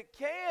priest that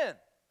can.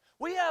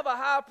 We have a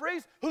high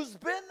priest who's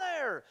been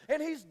there,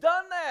 and he's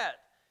done that.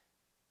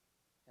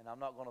 And I'm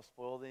not going to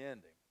spoil the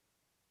ending,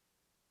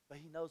 but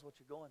he knows what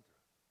you're going through.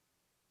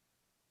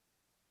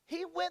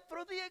 He went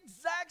through the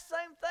exact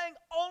same thing,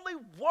 only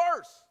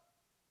worse.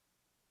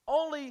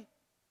 Only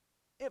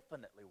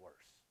infinitely worse.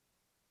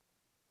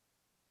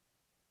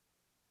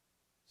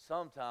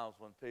 Sometimes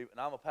when people,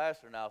 and I'm a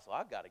pastor now, so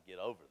I got to get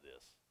over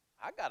this.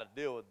 I got to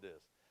deal with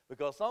this.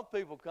 Because some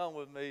people come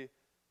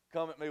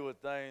at me with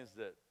things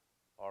that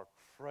are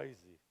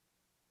crazy.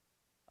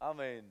 I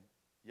mean,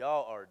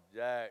 y'all are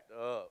jacked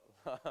up.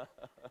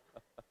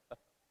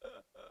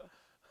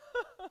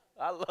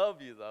 I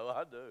love you, though.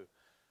 I do.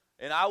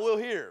 And I will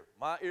hear.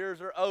 My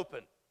ears are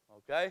open,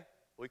 okay?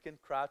 We can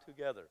cry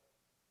together.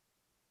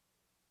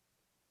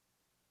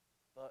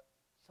 But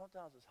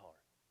sometimes it's hard.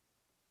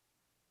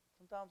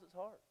 Sometimes it's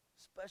hard,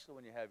 especially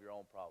when you have your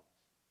own problems.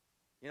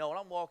 You know, when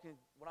I'm walking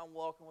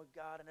with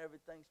God and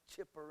everything's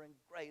chipper and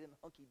great and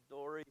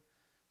hunky-dory,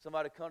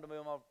 somebody come to me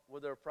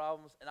with their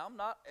problems, and I'm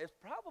not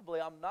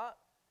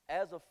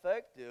as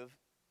effective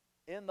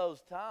in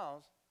those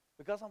times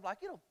because I'm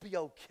like, it'll be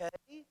okay.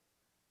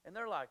 And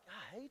they're like,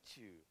 I hate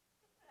you.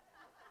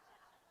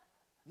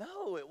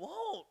 No, it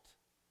won't.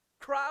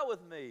 Cry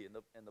with me.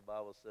 And the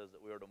Bible says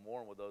that we are to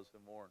mourn with those who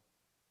mourn.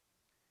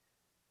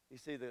 You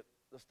see, the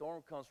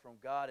storm comes from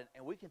God,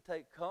 and we can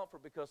take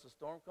comfort because the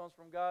storm comes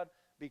from God,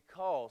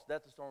 because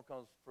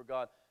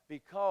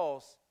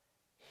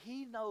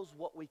He knows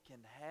what we can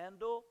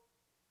handle,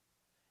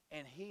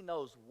 and He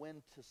knows when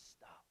to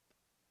stop.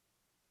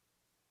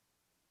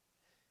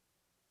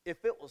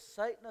 If it was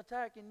Satan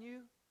attacking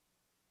you,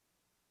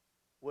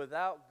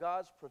 without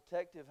God's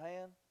protective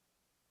hand,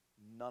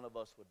 none of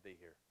us would be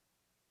here.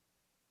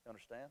 You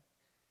understand?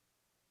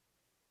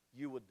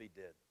 You would be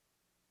dead.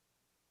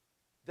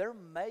 There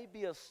may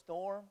be a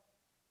storm,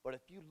 but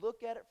if you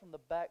look at it from the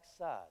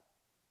backside,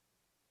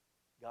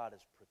 God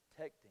is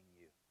protecting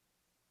you.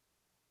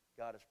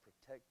 God is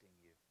protecting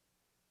you.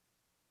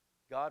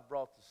 God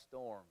brought the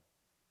storm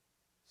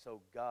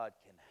so God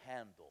can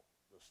handle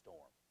the storm.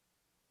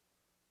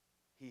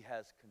 He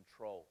has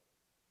control.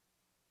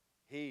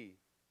 He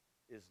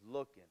is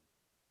looking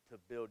to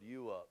build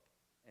you up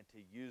and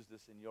to use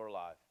this in your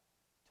life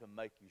to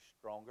make you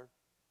stronger,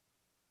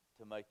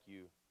 to make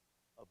you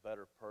a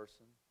better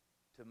person,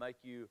 to make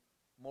you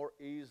more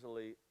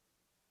easily,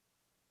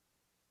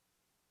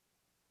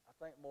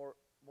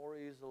 more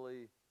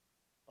easily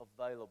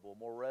available,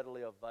 more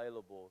readily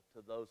available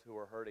to those who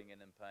are hurting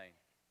and in pain.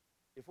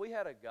 If we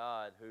had a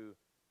God who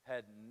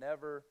had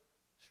never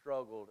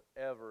struggled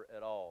ever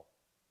at all,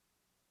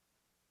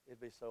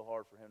 it'd be so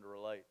hard for Him to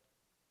relate.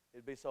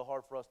 It'd be so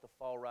hard for us to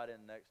fall right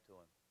in next to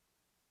Him.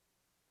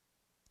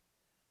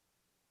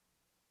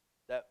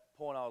 That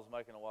point I was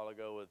making a while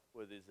ago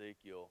with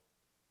Ezekiel,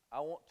 I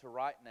want to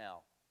right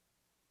now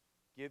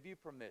give you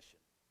permission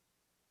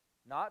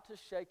not to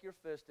shake your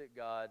fist at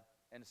God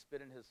and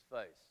spit in His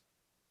face,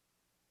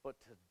 but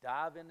to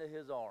dive into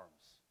His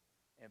arms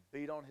and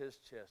beat on His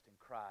chest and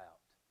cry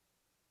out,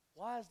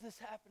 why is this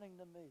happening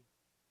to me?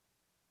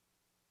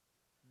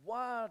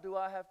 Why do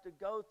I have to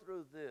go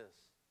through this?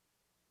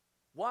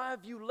 Why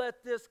have you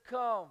let this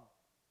come?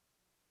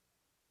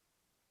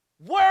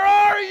 Where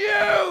are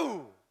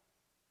you?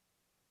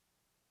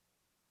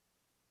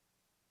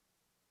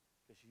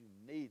 Because you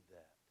need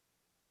that.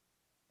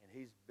 And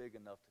He's big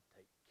enough to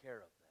take care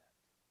of that.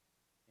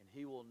 And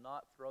He will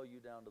not throw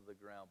you down to the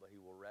ground, but He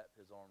will wrap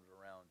His arms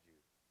around you.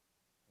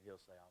 And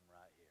He'll say, I'm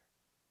right here.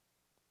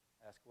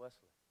 Ask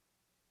Wesley.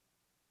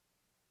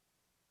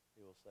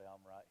 He will say,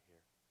 I'm right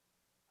here.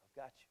 I've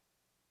got you.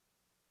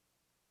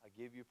 I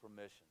give you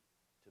permission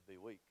to be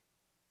weak.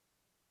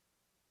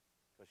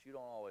 Because you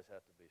don't always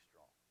have to be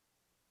strong.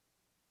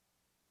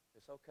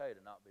 It's okay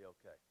to not be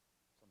okay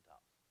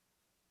sometimes.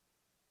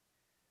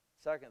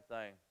 Second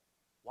thing,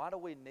 why do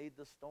we need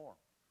the storm?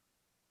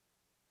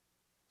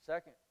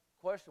 Second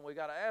question we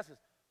got to ask is,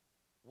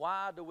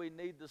 why do we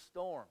need the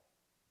storm?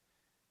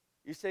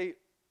 You see,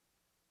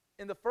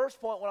 in the first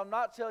point, what I'm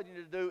not telling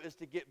you to do is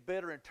to get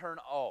bitter and turn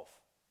off.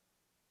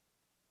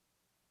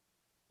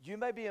 You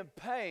may be in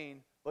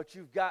pain, but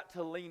you've got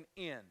to lean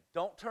in.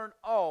 Don't turn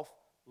off,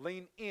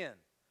 lean in.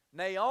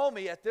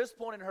 Naomi, at this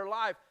point in her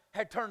life,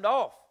 had turned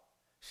off.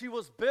 She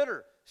was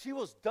bitter. She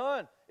was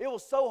done. It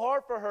was so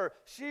hard for her.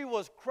 She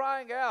was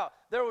crying out.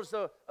 There was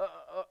a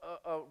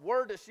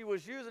word that she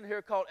was using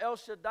here called El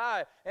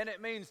Shaddai, and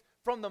it means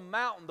from the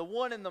mountain, the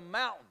one in the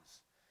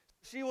mountains.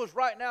 She was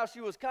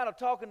kind of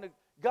talking to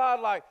God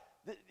like,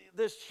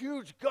 this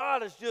huge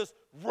God has just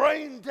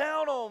rained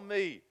down on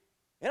me.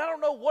 And I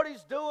don't know what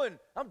He's doing.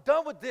 I'm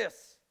done with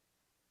this.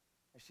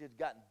 And she had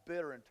gotten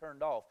bitter and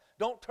turned off.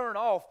 Don't turn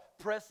off.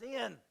 Press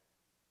in.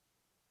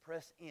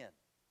 Press in.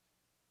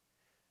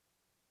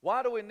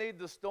 Why do we need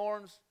the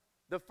storms?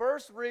 The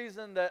first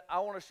reason that I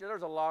want to share,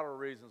 there's a lot of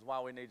reasons why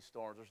we need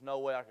storms. There's no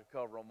way I could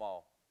cover them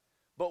all.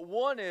 But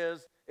one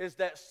is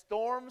that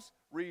storms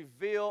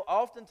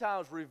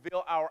oftentimes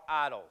reveal our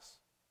idols.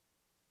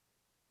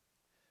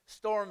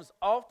 Storms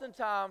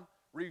oftentimes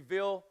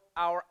reveal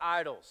our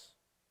idols.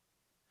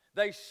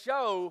 They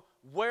show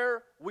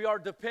where we are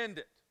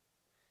dependent.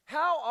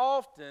 How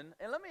often,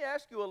 and let me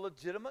ask you a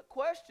legitimate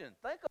question.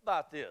 Think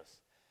about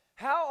this.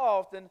 How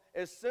often,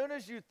 as soon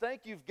as you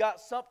think you've got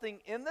something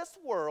in this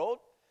world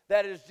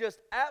that is just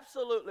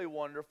absolutely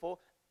wonderful,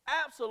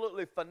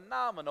 absolutely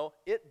phenomenal,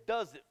 it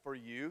does it for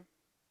you,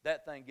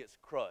 that thing gets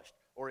crushed,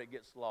 or it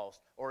gets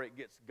lost, or it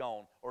gets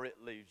gone, or it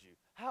leaves you.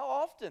 How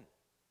often?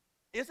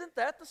 Isn't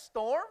that the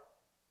storm?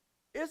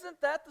 Isn't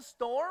that the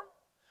storm?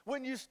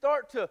 When you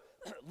start to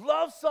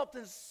love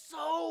something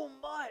so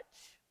much,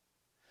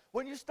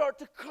 when you start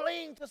to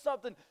cling to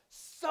something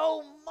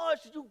so much,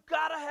 you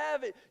got to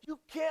have it. You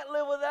can't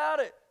live without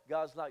it.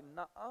 God's like,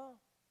 nuh-uh.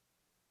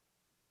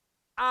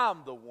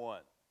 I'm the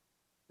one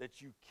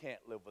that you can't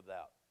live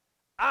without.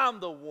 I'm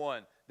the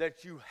one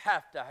that you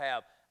have to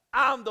have.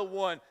 I'm the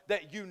one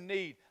that you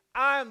need.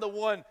 I am the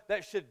one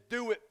that should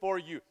do it for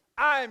you.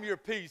 I am your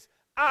peace.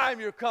 I am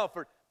your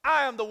comfort.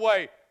 I am the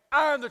way.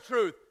 I am the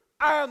truth.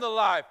 I am the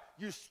life.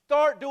 You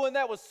start doing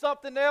that with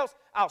something else,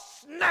 I'll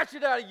snatch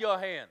it out of your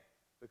hand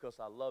because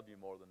I love you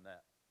more than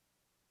that.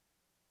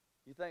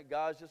 You think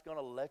God's just going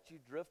to let you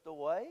drift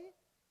away?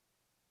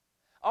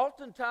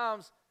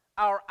 Oftentimes,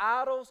 our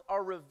idols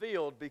are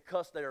revealed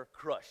because they are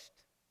crushed.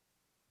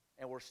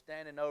 And we're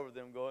standing over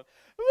them going,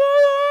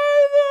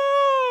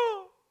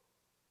 idol!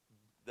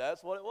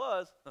 That's what it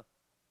was.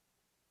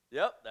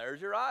 Yep,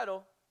 there's your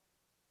idol.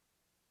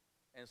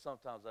 And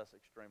sometimes that's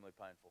extremely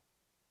painful.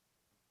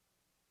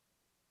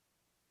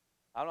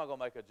 I'm not going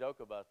to make a joke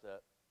about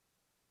that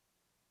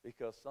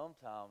because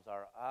sometimes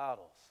our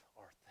idols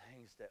are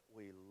things that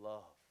we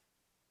love.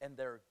 And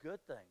they're good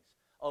things.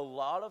 A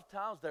lot of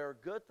times they are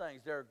good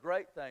things. They are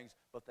great things,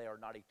 but they are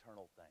not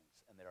eternal things,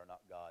 and they are not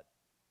God.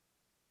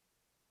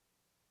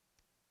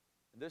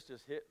 And this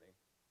just hit me.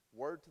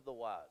 Word to the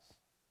wise.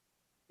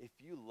 If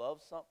you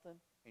love something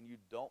and you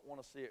don't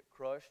want to see it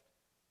crushed,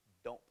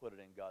 don't put it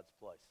in God's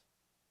place.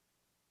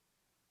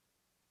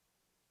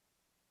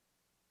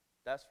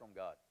 That's from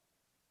God.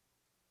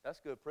 That's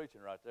good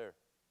preaching right there.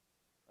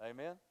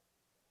 Amen?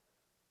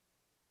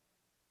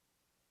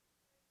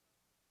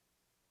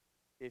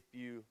 If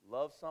you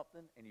love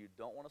something and you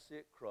don't want to see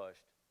it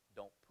crushed,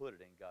 don't put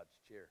it in God's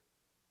chair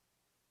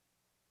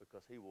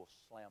because He will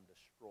slam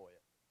destroy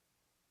it.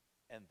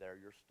 And there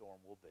your storm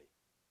will be.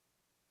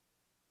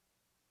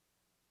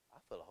 I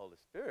feel the Holy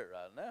Spirit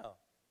right now.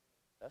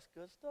 That's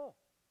good stuff.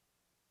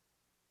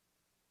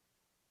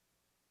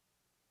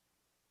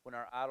 When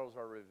our idols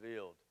are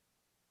revealed,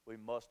 we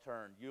must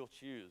turn. You'll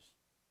choose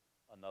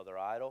another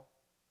idol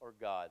or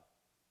God.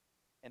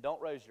 And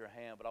don't raise your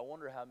hand, but I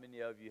wonder how many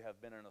of you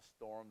have been in a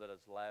storm that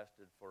has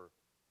lasted for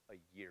a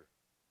year,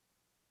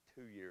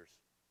 2 years,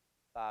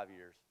 5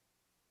 years,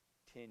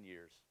 10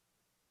 years.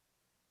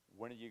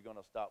 When are you going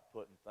to stop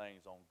putting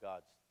things on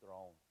God's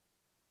throne?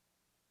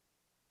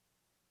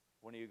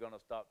 When are you going to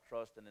stop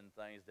trusting in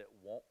things that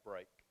won't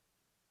break?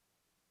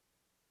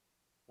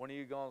 When are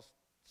you going to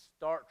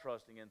start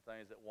trusting in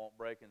things that won't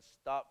break and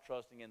stop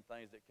trusting in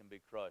things that can be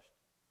crushed?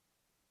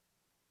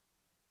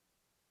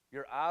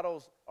 Your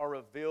idols are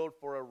revealed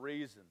for a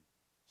reason,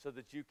 so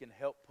that you can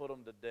help put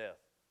them to death,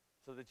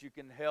 so that you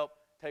can help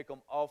take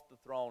them off the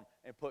throne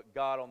and put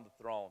God on the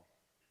throne.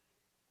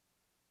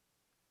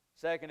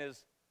 Second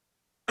is,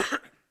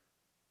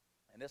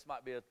 and this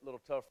might be a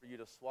little tough for you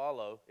to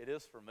swallow. It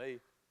is for me.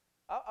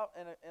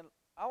 And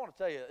I want to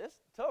tell you, it's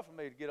tough for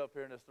me to get up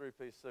here in this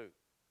three-piece suit.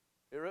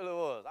 It really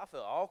was. I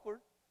felt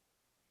awkward.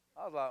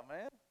 I was like,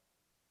 man,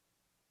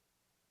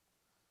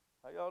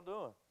 how y'all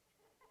doing?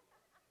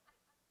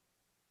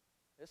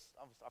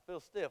 I feel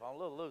stiff. I'm a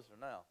little looser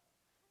now.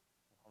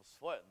 I'm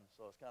sweating,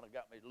 so it's kind of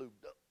got me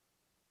lubed up.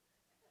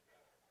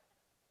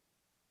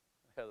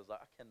 Heather's like,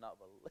 I cannot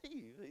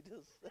believe he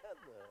just said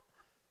that.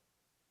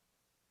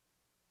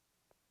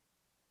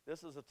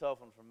 This is a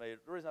tough one for me.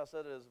 The reason I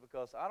said it is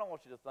because I don't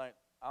want you to think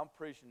I'm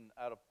preaching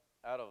out of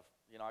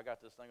I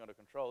got this thing under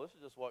control. This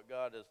is just what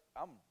God is.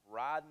 I'm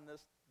riding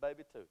this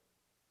baby too.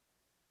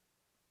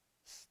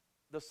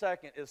 The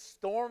second is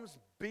storms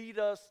beat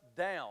us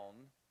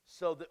down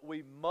so that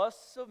we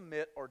must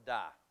submit or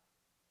die.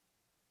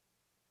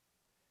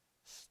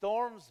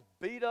 Storms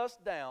beat us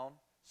down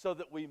so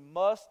that we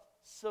must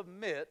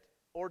submit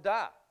or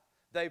die.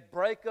 They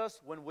break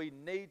us when we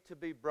need to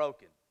be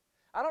broken.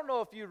 I don't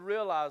know if you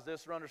realize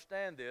this or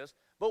understand this,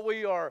 but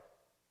we are,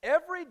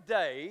 every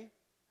day,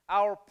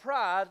 our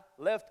pride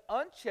left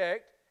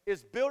unchecked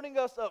is building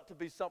us up to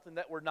be something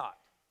that we're not.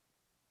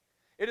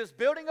 It is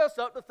building us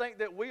up to think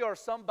that we are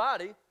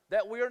somebody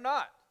that we are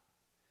not.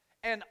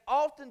 And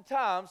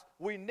oftentimes,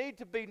 we need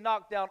to be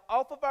knocked down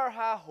off of our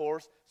high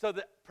horse so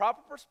that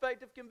proper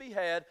perspective can be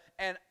had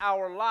and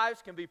our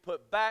lives can be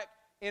put back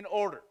in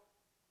order.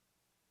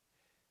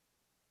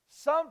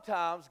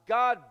 Sometimes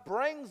God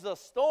brings a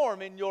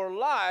storm in your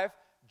life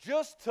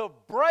just to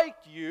break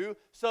you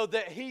so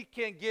that He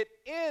can get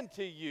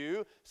into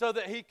you, so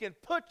that He can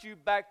put you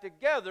back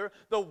together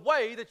the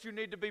way that you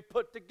need to be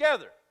put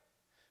together.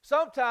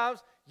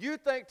 Sometimes you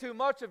think too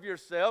much of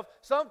yourself.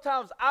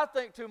 Sometimes I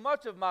think too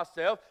much of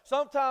myself.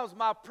 Sometimes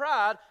my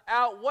pride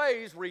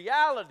outweighs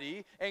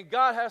reality, and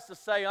God has to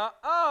say,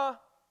 I'm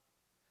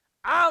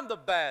the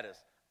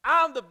baddest.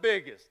 I'm the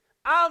biggest.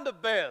 I'm the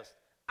best.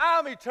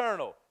 I'm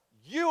eternal.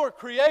 You are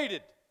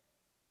created.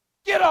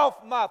 Get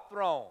off my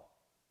throne.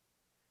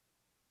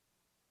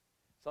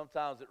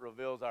 Sometimes it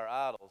reveals our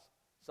idols.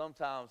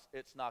 Sometimes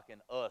it's knocking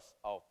us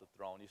off the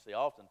throne. You see,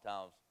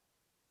 oftentimes,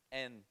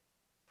 and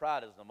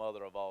pride is the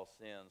mother of all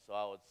sins, so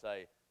I would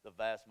say the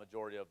vast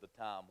majority of the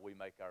time we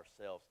make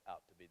ourselves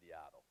out to be the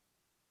idol.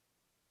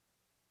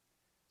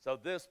 So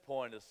this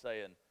point is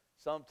saying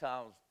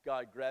sometimes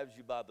God grabs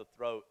you by the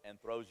throat and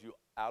throws you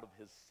out of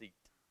his seat.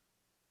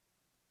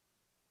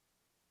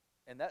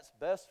 And that's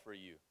best for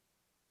you.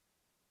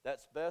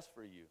 That's best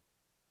for you.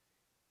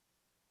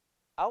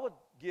 I would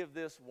give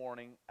this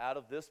warning out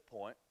of this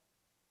point.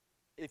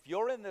 If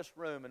you're in this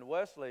room, and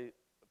Wesley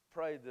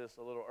prayed this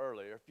a little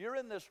earlier, if you're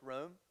in this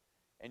room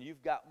and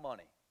you've got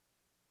money,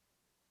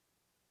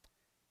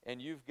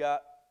 and you've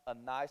got a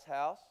nice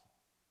house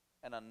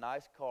and a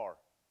nice car,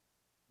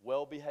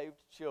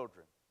 well-behaved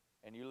children,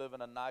 and you live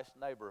in a nice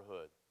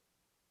neighborhood,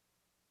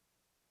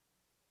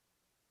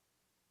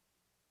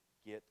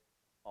 get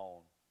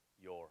on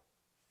your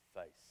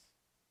face.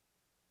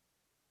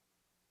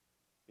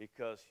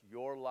 Because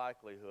your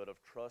likelihood of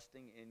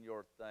trusting in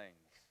your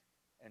things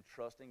and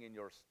trusting in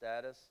your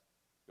status,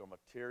 your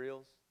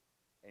materials,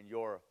 and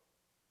your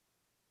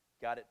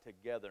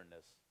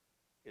got-it-togetherness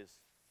is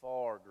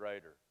far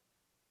greater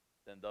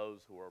than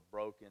those who are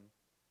broken,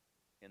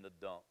 in the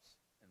dumps,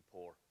 and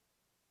poor.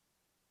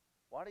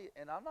 Why do you,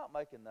 and I'm not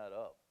making that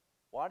up.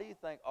 Why do you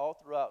think all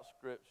throughout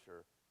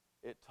Scripture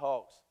it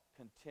talks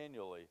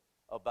continually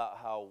about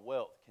how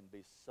wealth can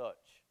be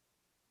such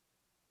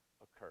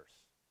a curse?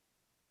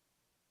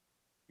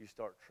 You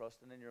start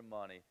trusting in your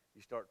money.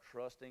 You start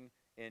trusting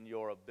in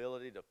your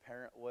ability to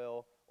parent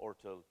well or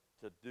to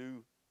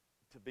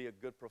be a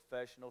good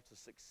professional, to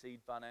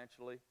succeed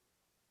financially.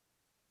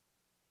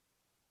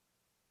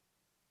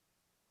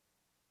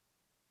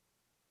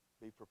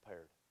 Be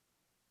prepared.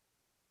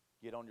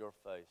 Get on your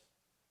face.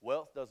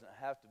 Wealth doesn't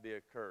have to be a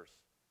curse,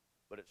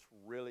 but it's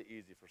really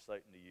easy for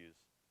Satan to use.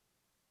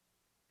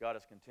 God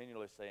is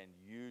continually saying,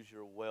 use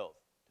your wealth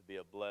to be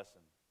a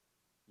blessing.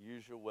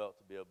 Use your wealth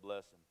to be a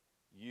blessing.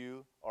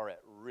 You are at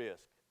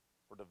risk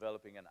for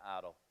developing an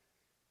idol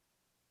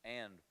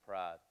and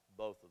pride,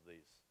 both of these.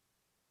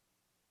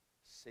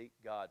 Seek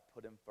God.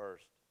 Put him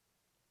first.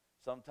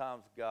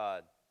 Sometimes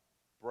God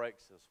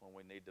breaks us when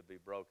we need to be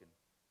broken.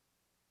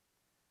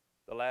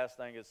 The last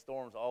thing is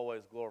storms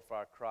always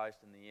glorify Christ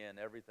in the end.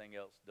 Everything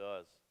else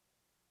does.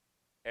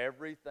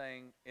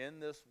 Everything in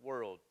this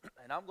world,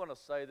 and I'm going to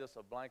say this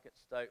a blanket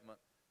statement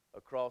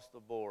across the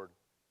board,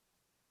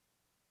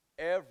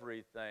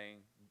 everything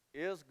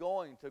is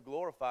going to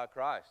glorify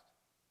Christ.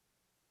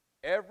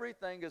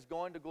 Everything is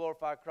going to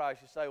glorify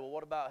Christ. You say, well,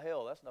 what about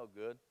hell? That's no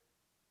good.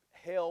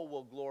 Hell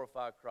will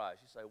glorify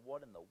Christ. You say,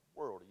 what in the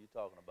world are you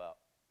talking about?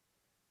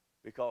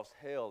 Because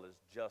hell is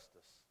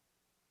justice.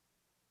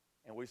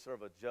 And we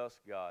serve a just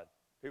God.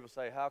 People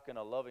say, how can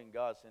a loving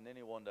God send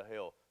anyone to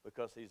hell?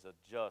 Because he's a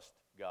just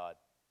God.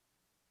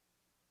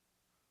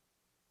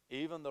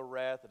 Even the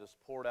wrath that is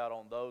poured out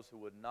on those who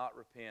would not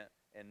repent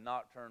and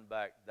not turn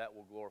back, that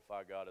will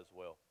glorify God as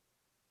well.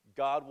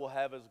 God will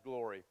have his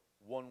glory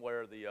one way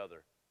or the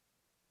other.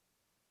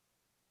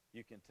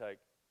 You can take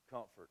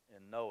comfort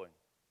in knowing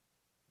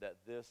that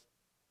this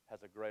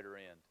has a greater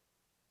end.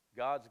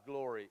 God's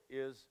glory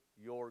is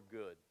your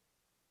good.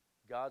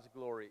 God's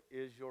glory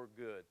is your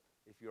good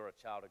if you're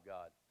a child of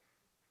God.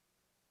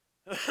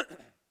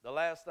 The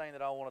last thing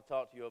that I want to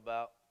talk to you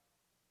about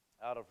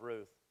out of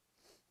Ruth,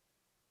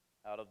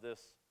 out of this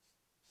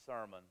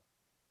sermon,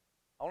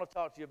 I want to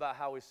talk to you about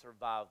how we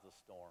survive the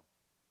storm.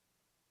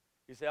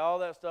 You say, all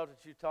that stuff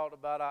that you talked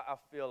about, I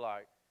feel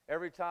like.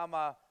 Every time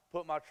I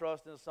put my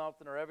trust in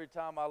something or every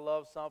time I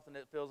love something,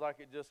 it feels like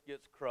it just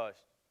gets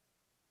crushed.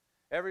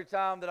 Every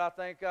time that I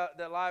think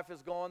that life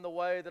is going the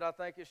way that I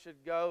think it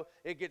should go,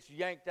 it gets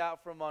yanked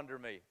out from under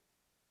me.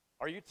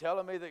 Are you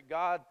telling me that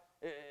God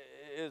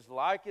is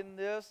liking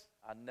this?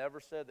 I never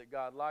said that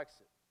God likes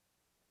it.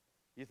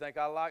 You think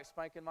I like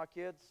spanking my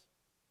kids?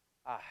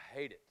 I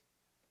hate it.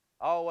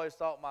 I always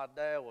thought my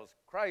dad was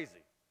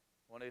crazy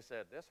when he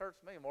said, this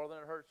hurts me more than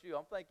it hurts you.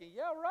 I'm thinking,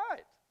 yeah,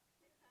 right.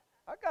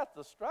 I got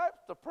the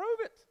stripes to prove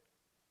it.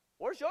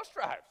 Where's your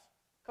stripes?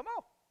 Come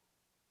on.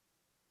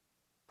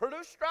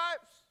 Produce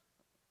stripes.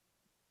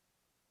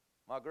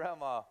 My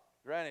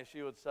granny,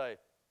 she would say,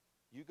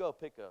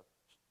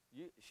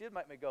 she'd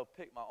make me go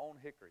pick my own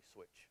hickory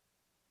switch.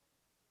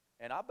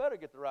 And I better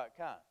get the right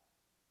kind,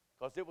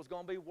 because it was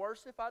going to be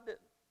worse if I didn't.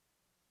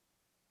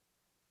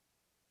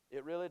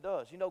 It really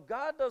does. You know,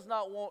 God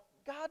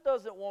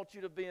doesn't want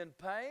you to be in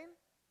pain.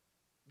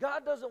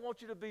 God doesn't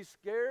want you to be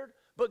scared.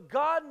 But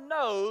God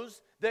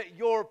knows that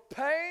your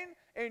pain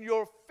and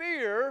your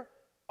fear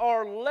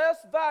are less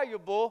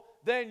valuable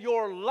than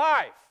your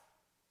life.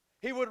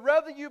 He would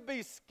rather you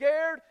be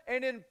scared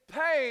and in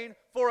pain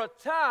for a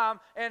time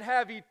and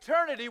have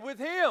eternity with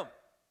Him.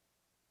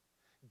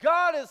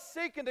 God is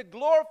seeking to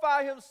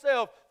glorify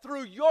Himself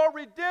through your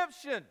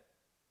redemption.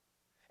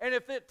 And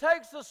if it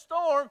takes a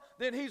storm,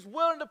 then He's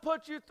willing to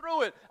put you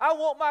through it. I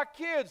want my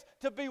kids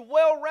to be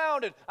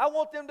well-rounded. I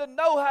want them to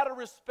know how to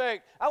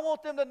respect. I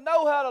want them to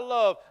know how to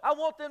love. I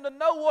want them to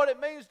know what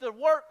it means to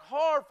work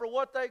hard for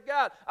what they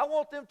got. I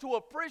want them to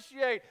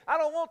appreciate. I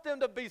don't want them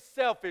to be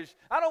selfish.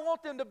 I don't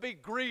want them to be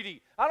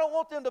greedy. I don't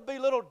want them to be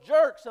little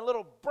jerks and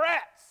little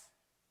brats.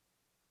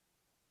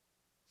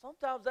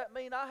 Sometimes that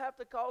means I have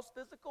to cause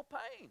physical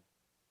pain.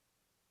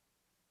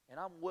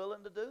 And I'm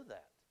willing to do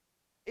that.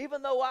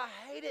 Even though I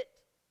hate it,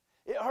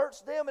 it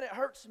hurts them and it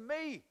hurts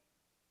me.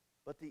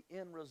 But the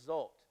end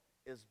result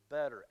is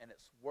better, and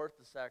it's worth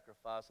the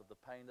sacrifice of the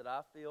pain that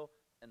I feel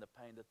and the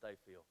pain that they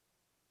feel.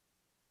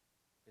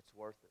 It's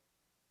worth it.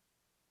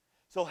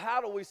 So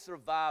how do we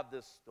survive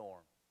this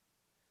storm?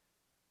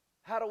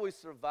 How do we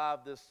survive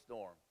this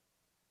storm?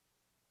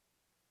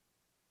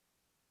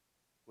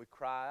 We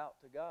cry out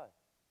to God.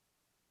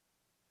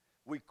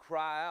 We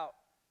cry out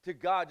to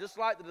God, just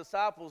like the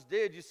disciples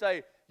did. You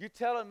say, you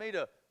telling me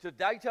to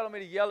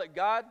yell at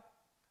God?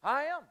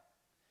 I am.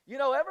 You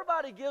know,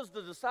 everybody gives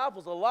the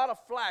disciples a lot of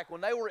flack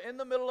when they were in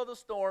the middle of the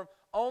storm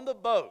on the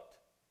boat.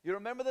 You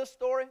remember this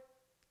story?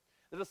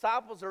 The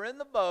disciples are in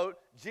the boat.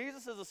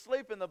 Jesus is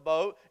asleep in the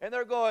boat, and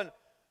they're going,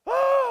 what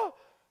are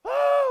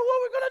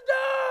we going to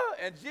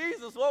do? And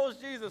Jesus, what was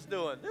Jesus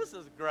doing? This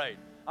is great.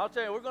 I'll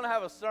tell you, we're going to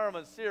have a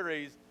sermon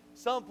series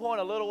some point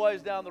a little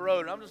ways down the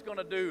road, and I'm just going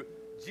to do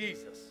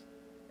Jesus.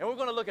 And we're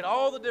going to look at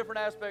all the different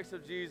aspects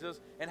of Jesus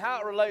and how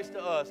it relates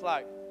to us,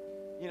 like,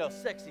 you know,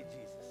 sexy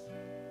Jesus,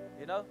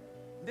 you know,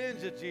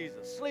 ninja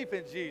Jesus,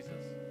 sleeping Jesus,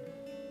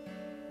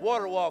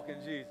 water walking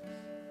Jesus.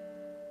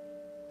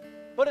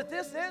 But at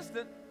this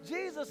instant,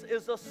 Jesus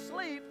is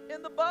asleep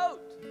in the boat.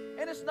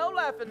 And it's no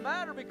laughing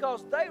matter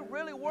because they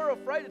really were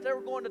afraid that they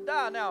were going to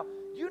die. Now,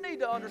 you need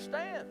to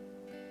understand,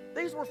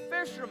 these were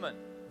fishermen.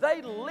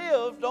 They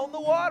lived on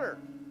the water.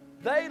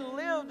 They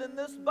lived in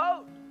this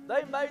boat.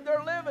 They made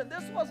their living.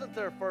 This wasn't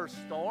their first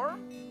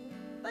storm.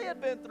 They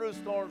had been through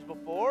storms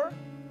before.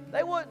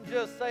 They wasn't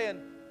just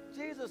saying,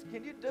 Jesus,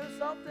 can you do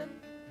something?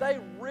 They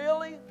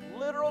really,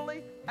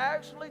 literally,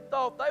 actually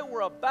thought they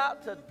were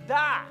about to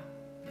die.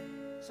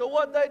 So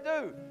what'd they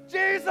do?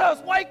 Jesus,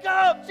 wake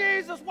up!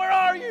 Jesus, where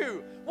are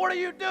you? What are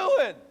you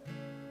doing?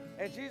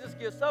 And Jesus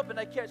gets up and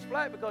they catch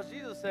flack because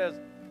Jesus says,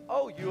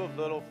 oh, you of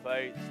little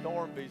faith,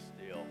 storm be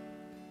still.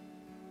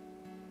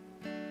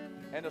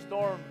 And the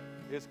storm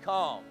is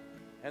calm.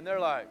 And they're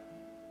like,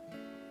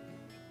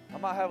 I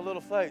might have a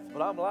little faith,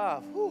 but I'm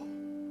alive. Whew.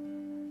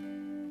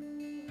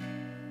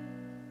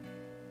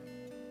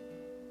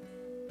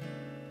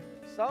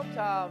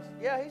 Sometimes,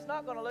 yeah, he's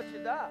not going to let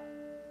you die.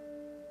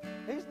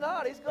 He's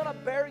not. He's going to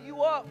bear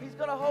you up. He's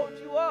going to hold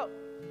you up.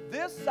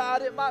 This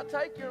side, it might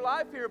take your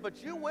life here,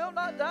 but you will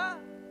not die.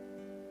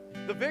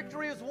 The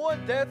victory is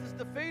won. Death is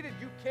defeated.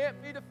 You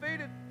can't be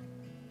defeated.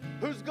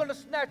 Who's going to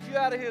snatch you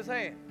out of his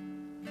hand?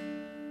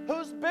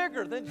 Who's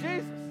bigger than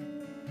Jesus?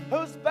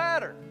 Who's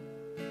better?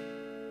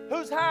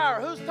 Who's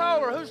higher? Who's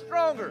taller? Who's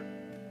stronger?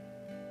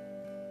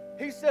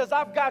 He says,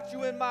 I've got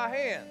you in my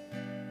hand.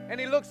 And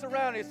he looks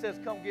around and he says,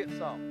 come get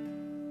some.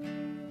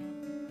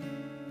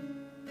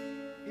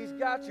 He's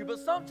got you. But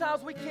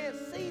sometimes we can't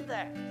see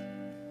that.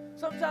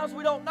 Sometimes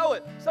we don't know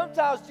it.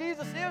 Sometimes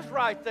Jesus is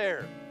right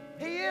there.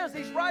 He is.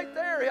 He's right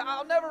there.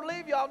 I'll never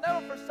leave you. I'll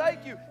never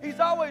forsake you. He's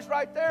always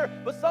right there.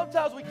 But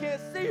sometimes we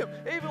can't see him,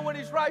 even when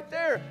he's right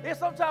there. And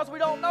sometimes we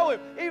don't know him,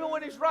 even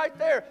when he's right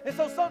there. And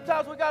so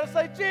sometimes we got to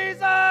say,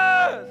 Jesus!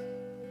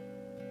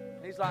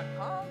 And he's like,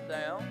 calm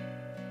down,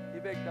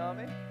 you big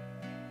dummy.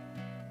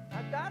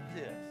 I got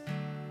this.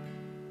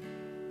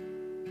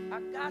 I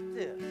got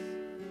this.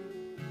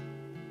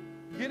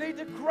 You need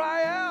to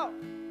cry out.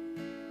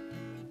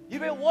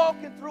 You've been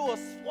walking through a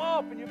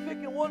swamp and you're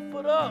picking one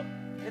foot up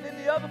and then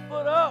the other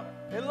foot up.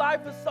 And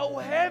life is so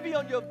heavy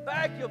on your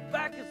back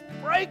is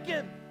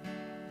breaking.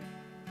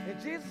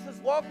 And Jesus is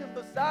walking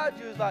beside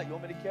you. He's like, you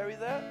want me to carry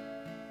that?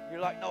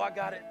 You're like, no, I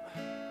got it.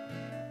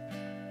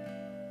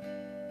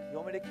 You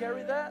want me to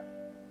carry that?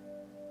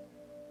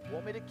 You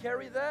want me to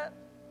carry that?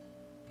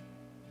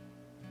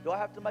 Do I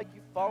have to make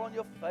you fall on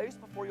your face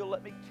before you'll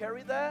let me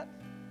carry that?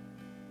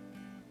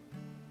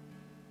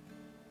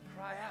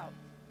 Cry out.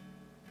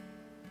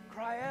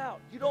 Cry out.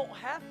 You don't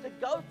have to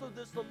go through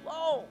this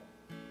alone.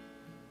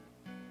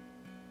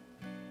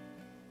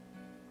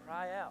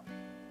 Cry out.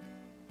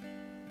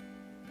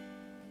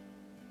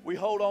 We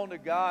hold on to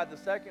God. The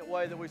second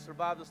way that we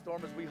survive the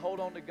storm is we hold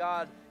on to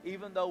God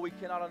even though we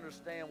cannot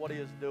understand what He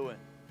is doing.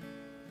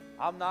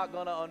 I'm not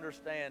going to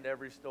understand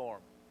every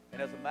storm.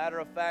 And as a matter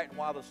of fact,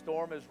 while the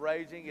storm is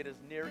raging, it is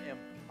near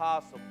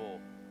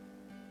impossible.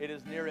 It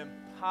is near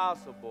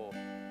impossible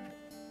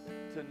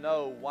to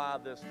know why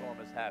this storm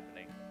is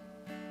happening.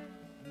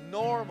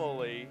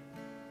 Normally,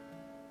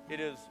 it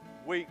is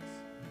weeks,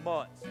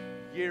 months,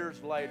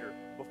 years later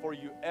before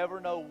you ever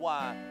know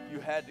why you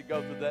had to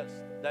go through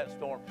that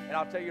storm. And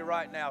I'll tell you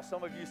right now,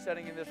 some of you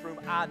sitting in this room,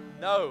 I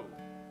know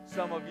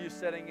some of you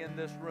sitting in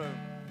this room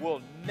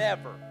will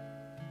never,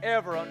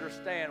 ever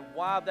understand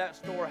why that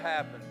storm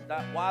happened,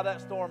 why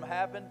that storm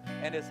happened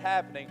and is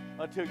happening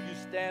until you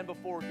stand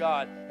before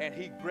God and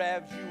He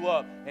grabs you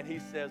up and He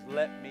says,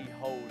 let me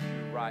hold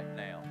you right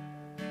now.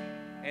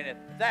 And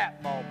at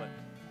that moment,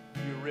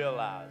 you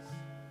realize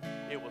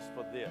it was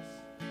for this.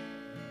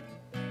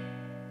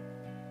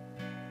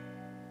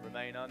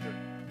 Remain under.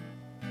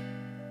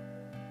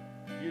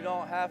 You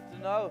don't have to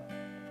know.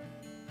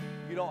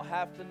 You don't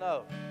have to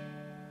know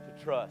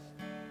to trust.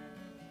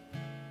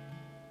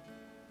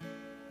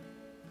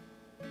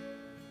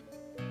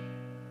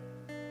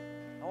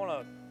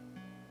 I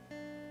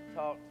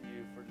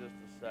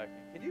second.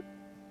 Can you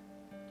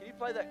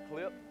play that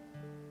clip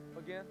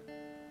again?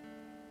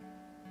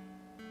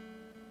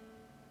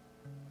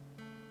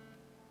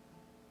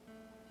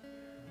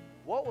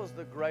 What was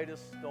the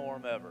greatest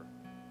storm ever?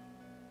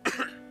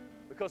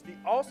 Because the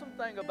awesome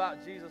thing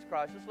about Jesus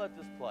Christ, just let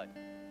this play.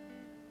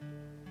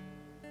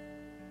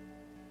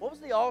 What was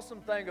the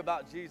awesome thing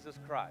about Jesus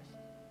Christ?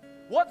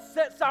 What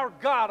sets our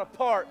God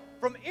apart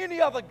from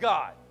any other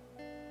God?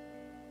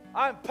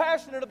 I'm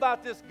passionate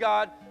about this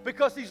God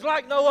because He's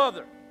like no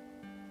other.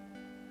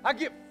 I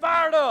get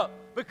fired up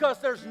because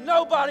there's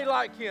nobody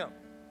like Him.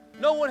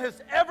 No one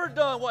has ever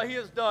done what He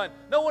has done.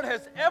 No one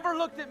has ever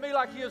looked at me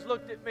like He has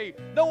looked at me.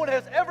 No one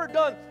has ever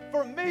done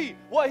for me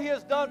what He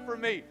has done for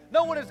me.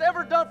 No one has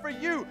ever done for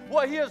you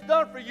what He has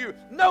done for you.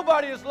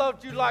 Nobody has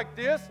loved you like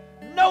this.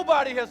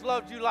 Nobody has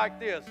loved you like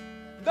this.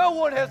 No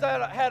one has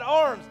had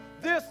arms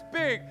this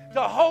big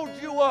to hold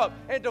you up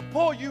and to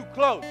pull you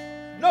close.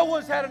 No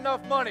one's had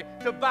enough money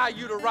to buy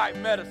you the right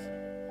medicine.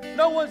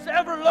 No one's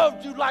ever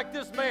loved you like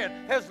this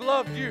man has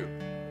loved you.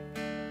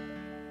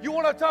 You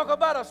want to talk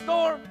about a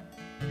storm?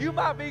 You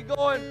might be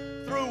going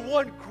through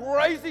one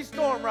crazy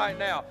storm right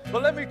now,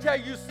 but let me tell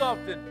you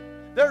something.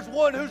 There's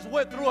one who's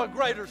went through a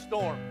greater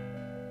storm.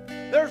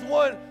 There's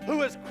one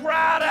who has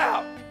cried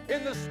out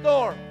in the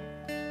storm.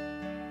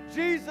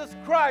 Jesus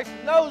Christ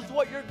knows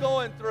what you're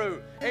going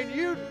through, and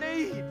you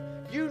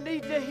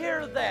need to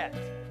hear that,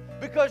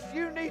 because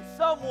you need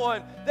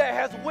someone that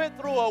has went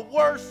through a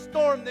worse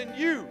storm than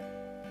you,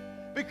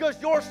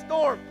 because your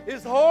storm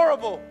is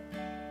horrible.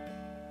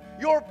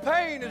 Your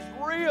pain is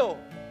real.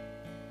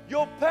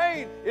 Your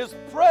pain is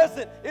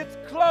present. It's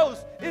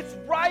close. It's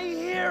right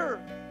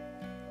here.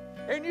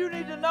 And you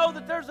need to know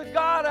that there's a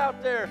God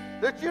out there,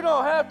 that you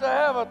don't have to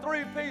have a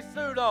three-piece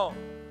suit on.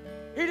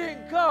 He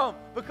didn't come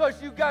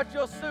because you got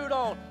your suit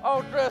on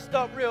all dressed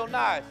up real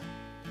nice.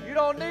 You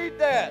don't need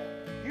that.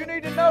 You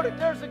need to know that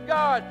there's a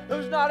God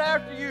who's not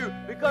after you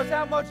because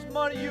how much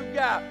money you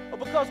got or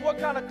because what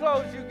kind of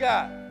clothes you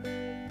got.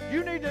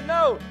 You need to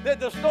know that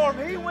the storm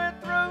He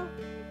went through,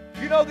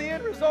 you know the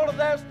end result of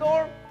that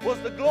storm was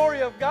the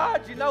glory of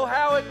God. You know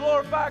how it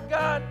glorified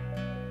God?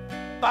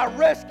 By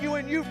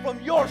rescuing you from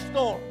your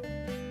storm.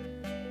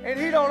 And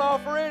He don't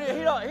offer any,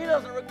 He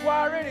doesn't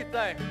require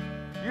anything.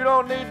 You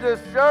don't need this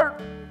shirt.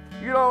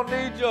 You don't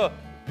need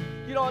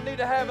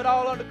to have it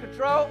all under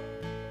control.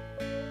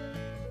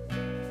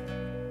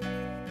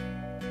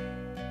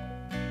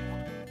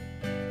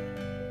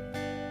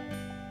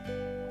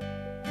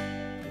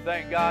 You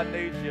think God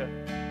needs your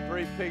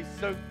three-piece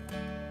suit?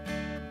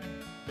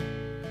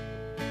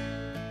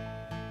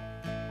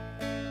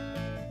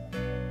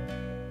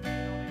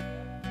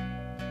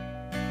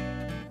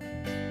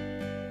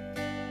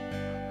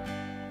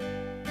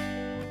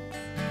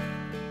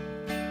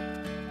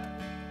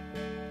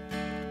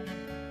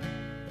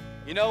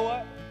 You know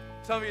what?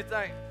 Some of you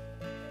think,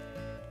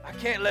 I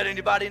can't let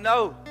anybody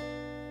know.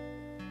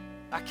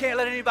 I can't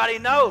let anybody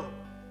know.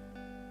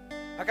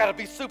 I got to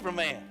be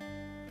Superman.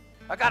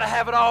 I got to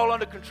have it all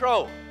under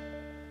control.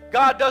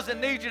 God doesn't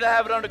need you to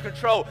have it under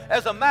control.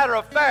 As a matter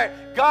of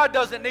fact, God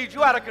doesn't need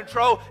you out of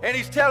control, and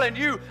He's telling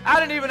you, I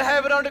didn't even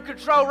have it under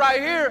control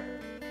right here.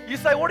 You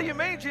say, what do you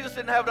mean Jesus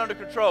didn't have it under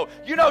control?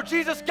 You know,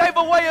 Jesus gave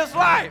away His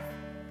life.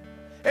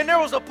 And there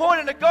was a point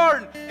in the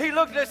garden, He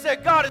looked and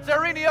said, God, is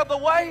there any other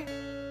way?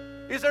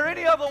 Is there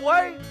any other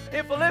way?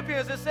 In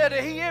Philippians it said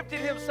that He emptied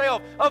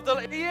Himself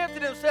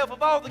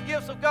of all the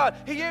gifts of God.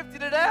 He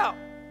emptied it out.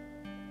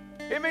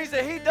 It means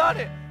that He done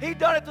it. He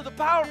done it through the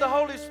power of the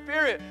Holy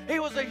Spirit. He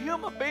was a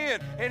human being,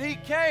 and He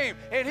came,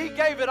 and He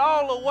gave it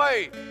all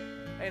away,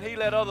 and He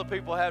let other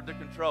people have the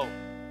control.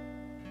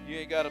 You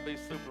ain't got to be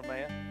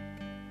Superman.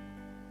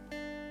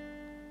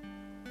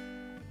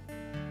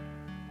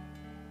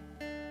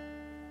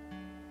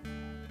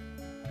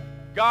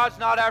 God's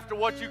not after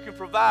what you can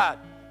provide.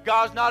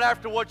 God's not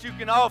after what you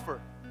can offer.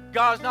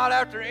 God's not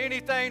after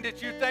anything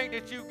that you think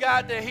that you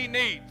got that He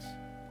needs.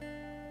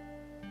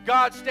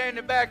 God's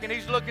standing back and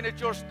He's looking at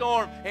your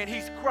storm and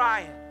He's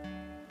crying.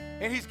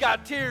 And He's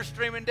got tears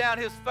streaming down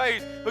His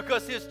face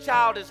because His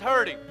child is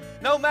hurting.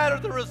 No matter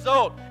the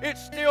result,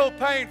 it's still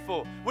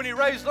painful. When He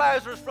raised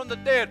Lazarus from the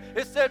dead,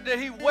 it said that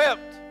He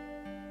wept.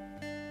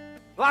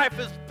 Life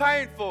is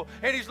painful,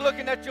 and He's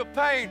looking at your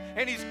pain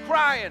and He's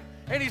crying.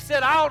 And He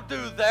said, I'll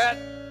do that.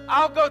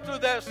 I'll go through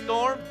that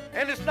storm.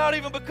 And it's not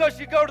even because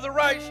you go to the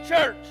right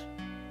church.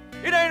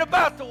 It ain't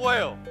about the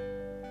well.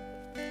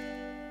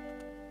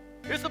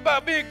 It's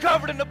about being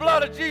covered in the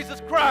blood of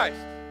Jesus Christ.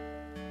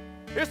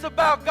 It's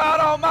about God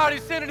Almighty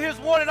sending His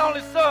one and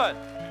only Son.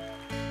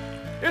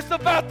 It's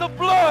about the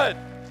blood.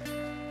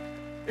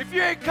 If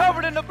you ain't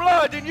covered in the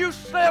blood, then you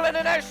sailing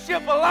in that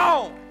ship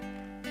alone.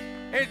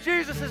 And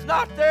Jesus is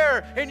not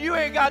there, and you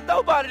ain't got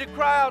nobody to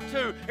cry out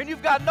to, and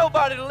you've got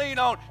nobody to lean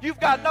on. You've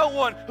got no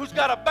one who's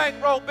got a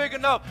bankroll big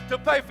enough to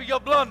pay for your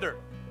blunder.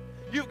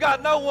 You've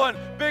got no one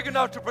big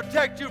enough to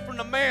protect you from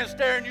the man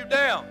staring you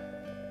down.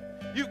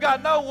 You've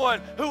got no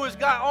one who has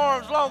got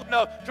arms long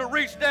enough to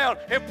reach down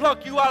and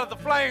pluck you out of the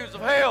flames of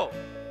hell.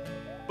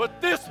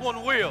 But this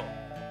one will.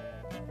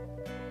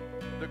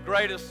 the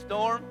greatest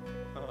storm.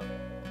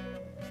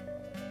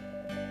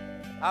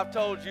 I've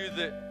told you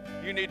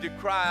that you need to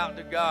cry out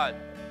to God.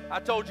 I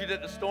told you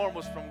that the storm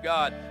was from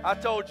God. I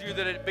told you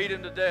that it beat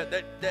him to death,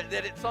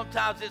 that it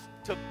sometimes is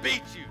to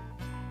beat you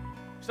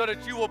so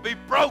that you will be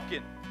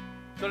broken,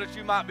 so that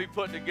you might be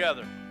put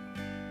together.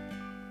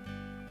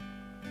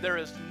 There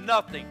is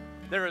nothing,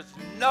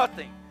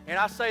 and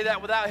I say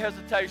that without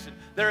hesitation,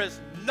 there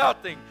is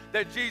nothing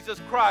that Jesus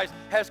Christ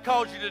has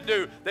called you to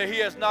do that he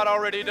has not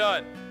already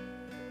done.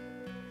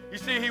 You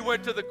see, he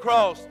went to the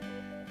cross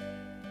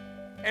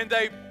and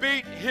they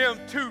beat him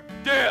to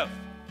death.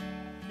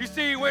 You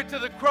see, he went to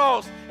the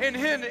cross, and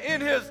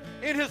in his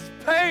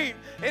pain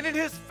and in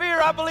his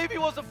fear, I believe he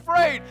was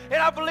afraid.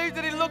 And I believe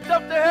that he looked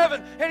up to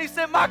heaven and he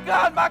said, my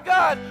God,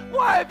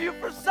 why have you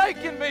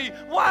forsaken me?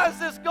 Why is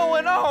this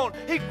going on?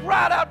 He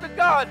cried out to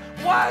God,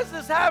 why is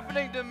this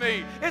happening to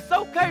me? It's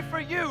okay for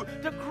you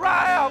to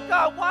cry out,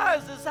 God, why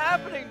is this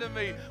happening to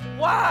me?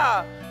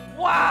 Why?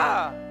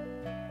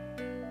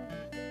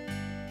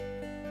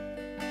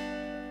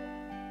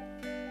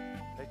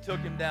 They took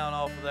him down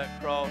off of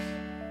that cross,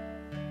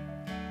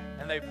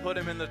 and they put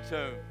him in the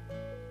tomb.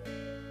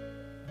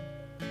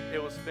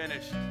 It was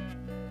finished.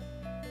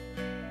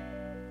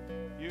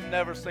 You've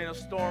never seen a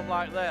storm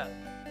like that.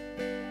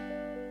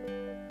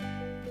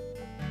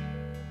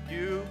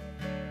 You,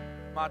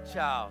 my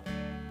child,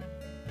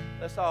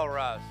 let's all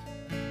rise.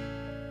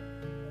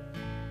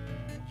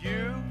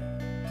 You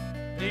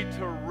need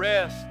to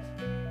rest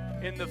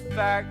in the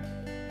fact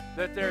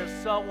that there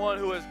is someone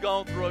who has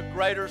gone through a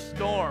greater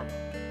storm,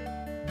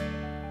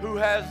 who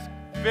has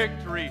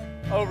victory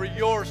over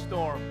your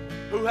storm,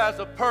 who has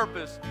a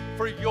purpose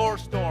for your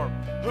storm,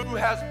 who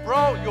has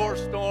brought your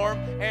storm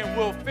and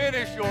will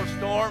finish your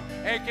storm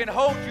and can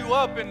hold you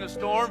up in the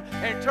storm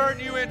and turn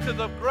you into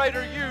the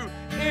greater you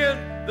in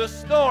the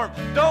storm.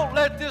 Don't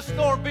let this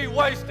storm be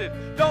wasted.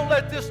 Don't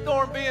let this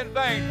storm be in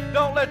vain.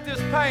 Don't let this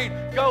pain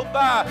go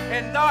by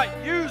and not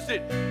use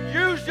it.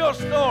 Use your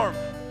storm.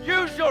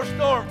 Use your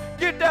storm.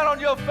 Get down on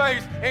your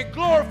face and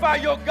glorify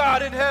your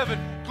God in heaven.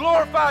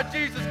 Glorify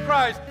Jesus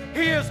Christ.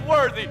 He is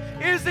worthy.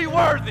 Is he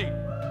worthy?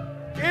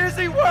 Is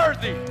he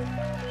worthy?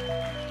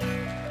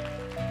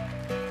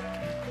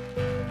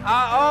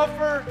 I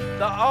offer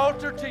the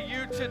altar to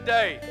you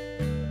today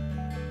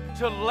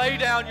to lay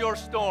down your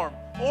storm,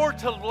 or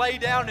to lay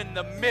down in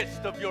the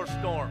midst of your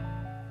storm.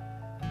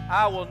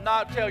 I will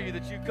not tell you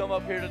that you come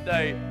up here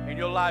today and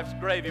your life's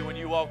gravy when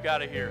you walk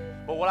out of here.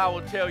 But what I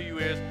will tell you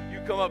is,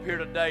 you come up here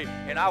today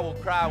and I will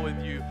cry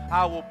with you.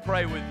 I will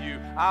pray with you.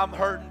 I'm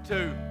hurting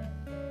too.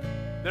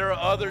 There are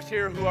others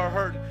here who are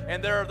hurting.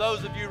 And there are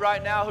those of you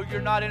right now who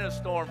you're not in a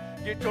storm.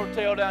 Get your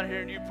tail down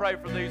here and you pray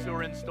for these who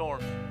are in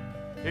storms.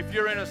 If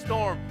you're in a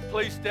storm,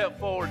 please step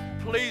forward.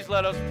 Please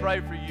let us pray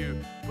for you.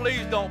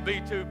 Please don't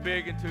be too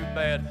big and too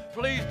bad.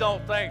 Please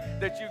don't think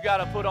that you got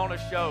to put on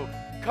a show.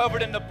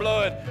 Covered in the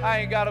blood, I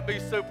ain't got to be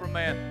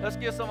Superman. Let's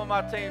get some of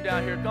my team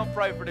down here. Come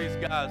pray for these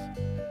guys.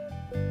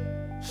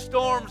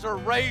 Storms are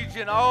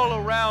raging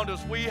all around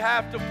us. We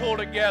have to pull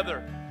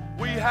together.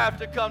 We have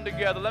to come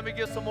together. Let me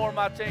get some more of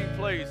my team,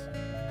 please.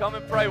 Come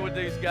and pray with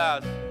these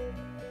guys.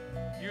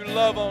 You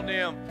love on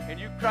them and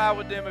you cry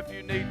with them if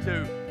you need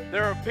to.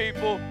 There are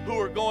people who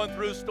are going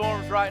through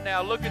storms right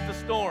now. Look at the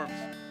storms.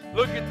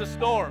 Look at the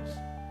storms.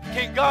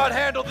 Can God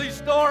handle these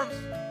storms?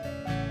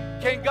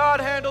 Can God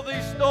handle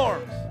these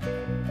storms?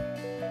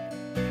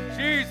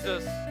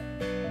 Jesus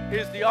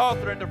is the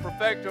author and the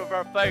perfecter of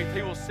our faith.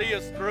 He will see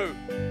us through.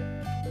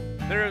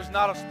 There is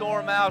not a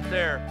storm out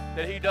there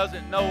that he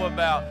doesn't know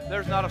about.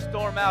 There's not a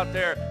storm out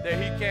there that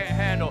he can't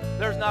handle.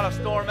 There's not a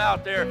storm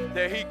out there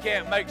that he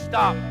can't make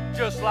stop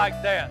just like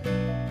that.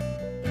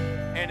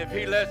 And if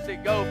he lets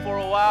it go for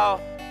a while,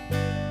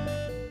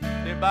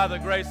 then by the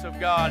grace of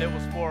God, it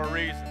was for a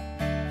reason,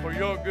 for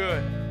your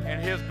good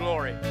and his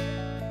glory.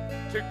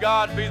 To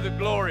God be the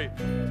glory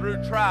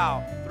through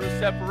trial, through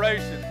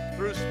separation,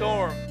 through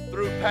storm,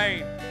 through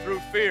pain,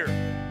 through fear.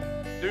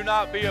 Do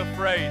not be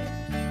afraid,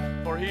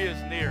 for he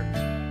is near.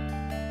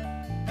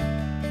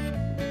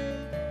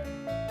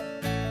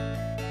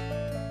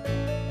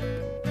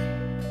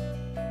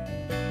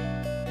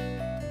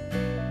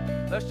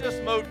 Let's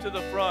just move to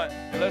the front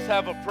and let's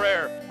have a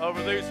prayer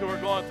over these who are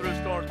going through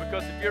storms,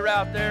 because if you're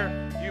out there,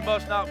 you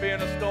must not be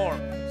in a storm.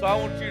 So I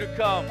want you to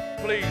come,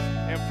 please,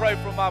 and pray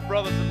for my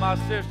brothers and my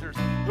sisters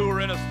who are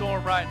in a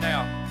storm right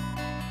now.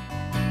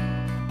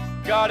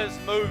 God is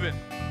moving.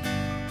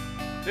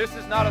 This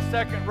is not a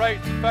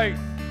second-rate faith,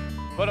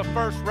 but a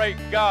first-rate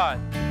God.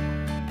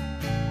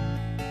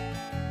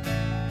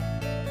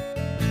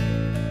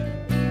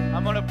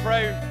 I'm going to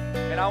pray,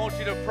 and I want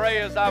you to pray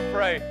as I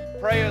pray.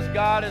 Pray as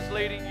God is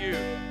leading you.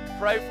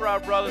 Pray for our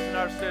brothers and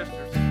our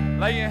sisters.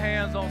 Lay your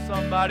hands on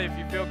somebody if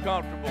you feel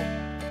comfortable.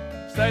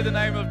 Say the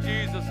name of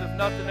Jesus if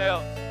nothing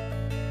else.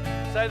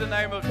 Say the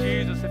name of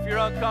Jesus. If you're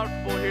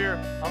uncomfortable here,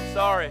 I'm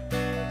sorry.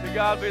 To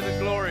God be the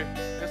glory.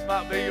 This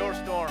might be your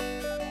storm.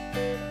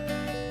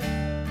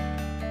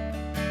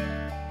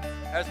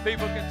 As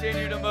people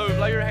continue to move,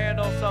 lay your hand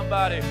on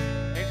somebody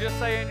and Just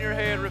say in your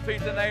head, repeat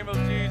the name of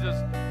Jesus.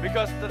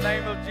 Because at the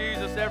name of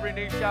Jesus, every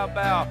knee shall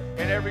bow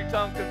and every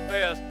tongue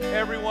confess.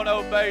 Everyone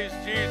obeys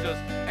Jesus.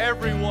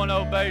 Everyone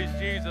obeys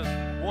Jesus.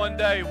 One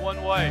day,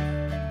 one way.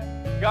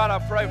 God, I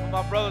pray for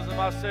my brothers and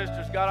my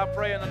sisters. God, I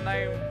pray in the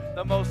name,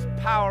 the most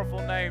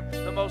powerful name,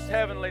 the most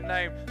heavenly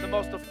name, the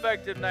most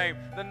effective name,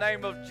 the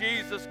name of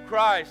Jesus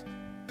Christ.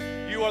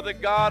 You are the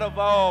God of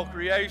all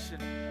creation.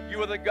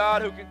 You are the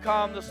God who can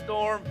calm the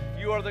storm.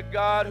 You are the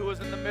God who is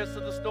in the midst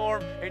of the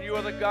storm, and you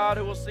are the God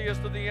who will see us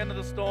to the end of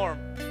the storm.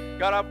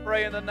 God, I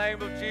pray in the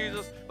name of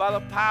Jesus, by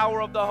the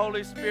power of the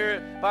Holy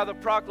Spirit, by the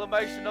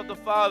proclamation of the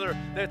Father,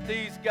 that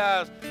these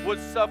guys would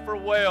suffer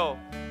well.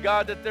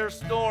 God, that their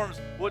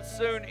storms would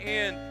soon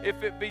end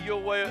if it be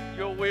your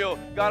will.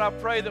 God, I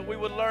pray that we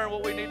would learn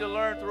what we need to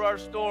learn through our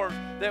storms,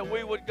 that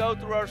we would go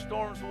through our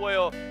storms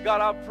well. God,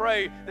 I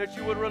pray that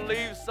you would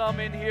relieve some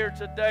in here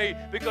today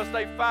because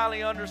they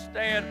finally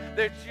understand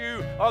that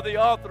you are the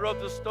author of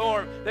the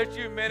storm, that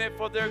you meant it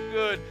for their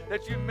good,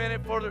 that you meant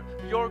it for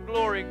your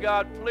glory.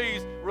 God,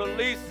 please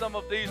release some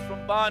of these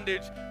from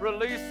bondage.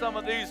 Release some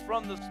of these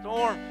from the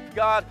storm.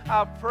 God,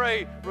 I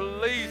pray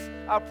release.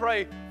 I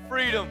pray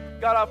freedom.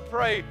 God, I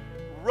pray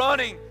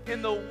running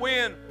in the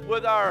wind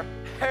with our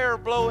hair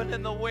blowing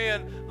in the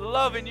wind,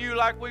 loving you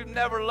like we've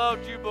never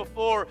loved you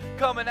before,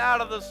 coming out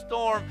of the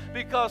storm,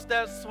 because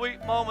that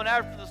sweet moment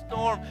after the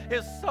storm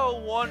is so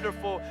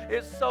wonderful,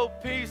 it's so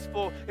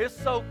peaceful, it's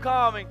so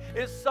calming,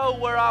 it's so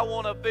where I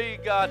want to be,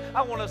 God.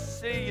 I want to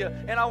see you,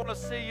 and I want to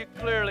see you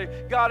clearly.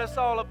 God, it's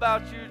all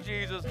about you,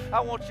 Jesus. I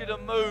want you to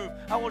move.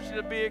 I want you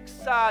to be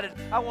excited.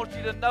 I want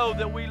you to know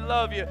that we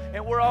love you,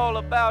 and we're all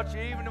about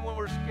you, even when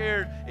we're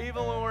scared,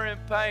 even when we're in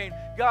pain.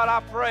 God, I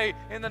pray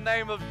in the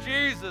name of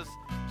Jesus,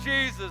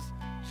 Jesus,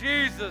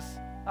 Jesus,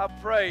 I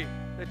pray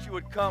that you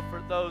would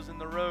comfort those in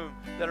the room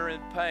that are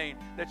in pain,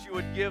 that you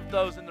would give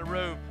those in the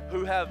room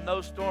who have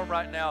no storm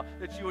right now,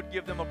 that you would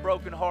give them a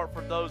broken heart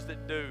for those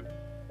that do.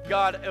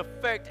 God,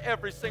 affect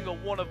every single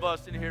one of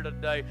us in here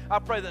today. I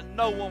pray that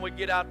no one would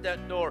get out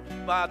that door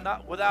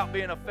without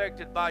being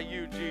affected by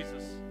you,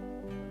 Jesus.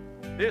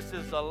 This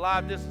is a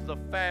life, this is a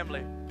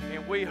family,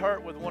 and we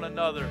hurt with one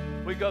another.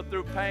 We go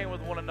through pain with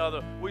one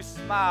another. We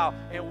smile,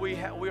 and we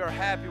are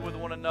happy with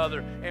one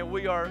another, and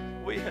we are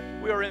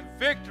in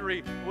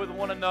victory with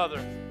one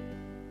another.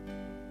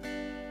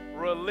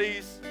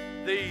 Release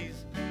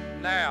these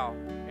now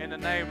in the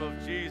name of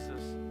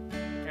Jesus.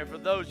 And for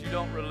those you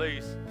don't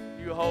release,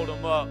 you hold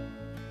them up.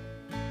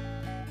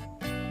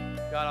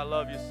 God, I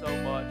love you so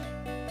much.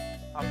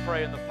 I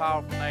pray in the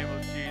powerful name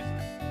of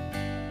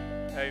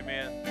Jesus.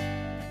 Amen.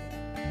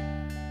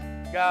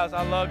 Guys,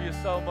 I love you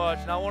so much,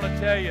 and I want to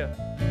tell you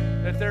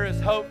that there is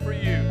hope for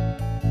you.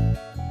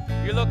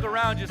 You look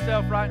around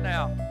yourself right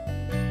now.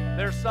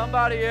 There's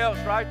somebody else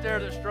right there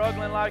that's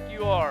struggling like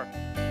you are,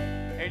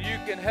 and you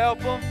can help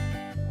them.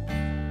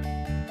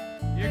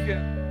 You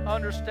can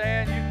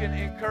understand. You can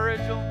encourage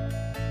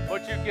them,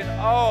 but you can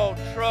all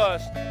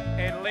trust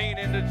and lean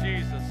into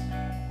Jesus.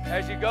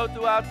 As you go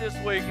throughout this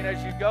week and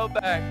as you go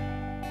back,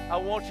 I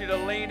want you to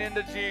lean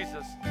into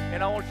Jesus,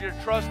 and I want you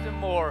to trust Him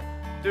more.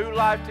 Do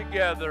life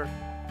together,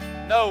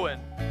 knowing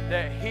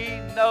that He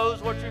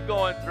knows what you're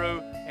going through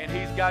and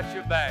He's got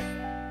your back.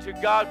 To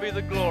God be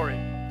the glory.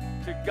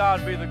 To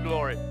God be the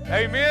glory.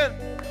 Amen.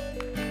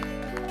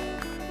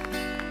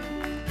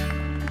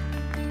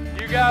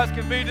 You guys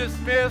can be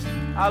dismissed.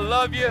 I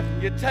love you.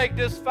 You take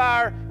this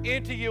fire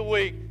into your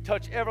week.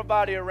 Touch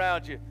everybody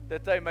around you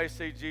that they may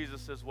see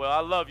Jesus as well.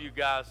 I love you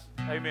guys.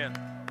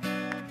 Amen.